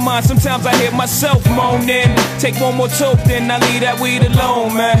free my mind. Sometimes I hear myself moaning. Take one more toke, then I leave that weed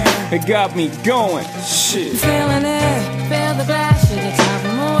alone, man. It got me going. Shit. Feeling it, feel the glass to the top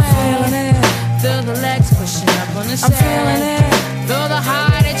of my feeling it, feel the legs pushing up on the I'm feeling it, feel the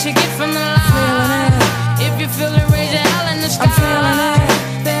high that you get from the line. Feeling it, if you feel it, raise your hell in the sky. I'm feeling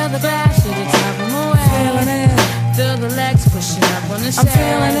it, feel the glass to the top of my feeling it, feel the legs pushing up on the I'm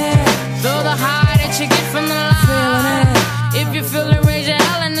feeling it, feel the high that you get from the line. Feeling it.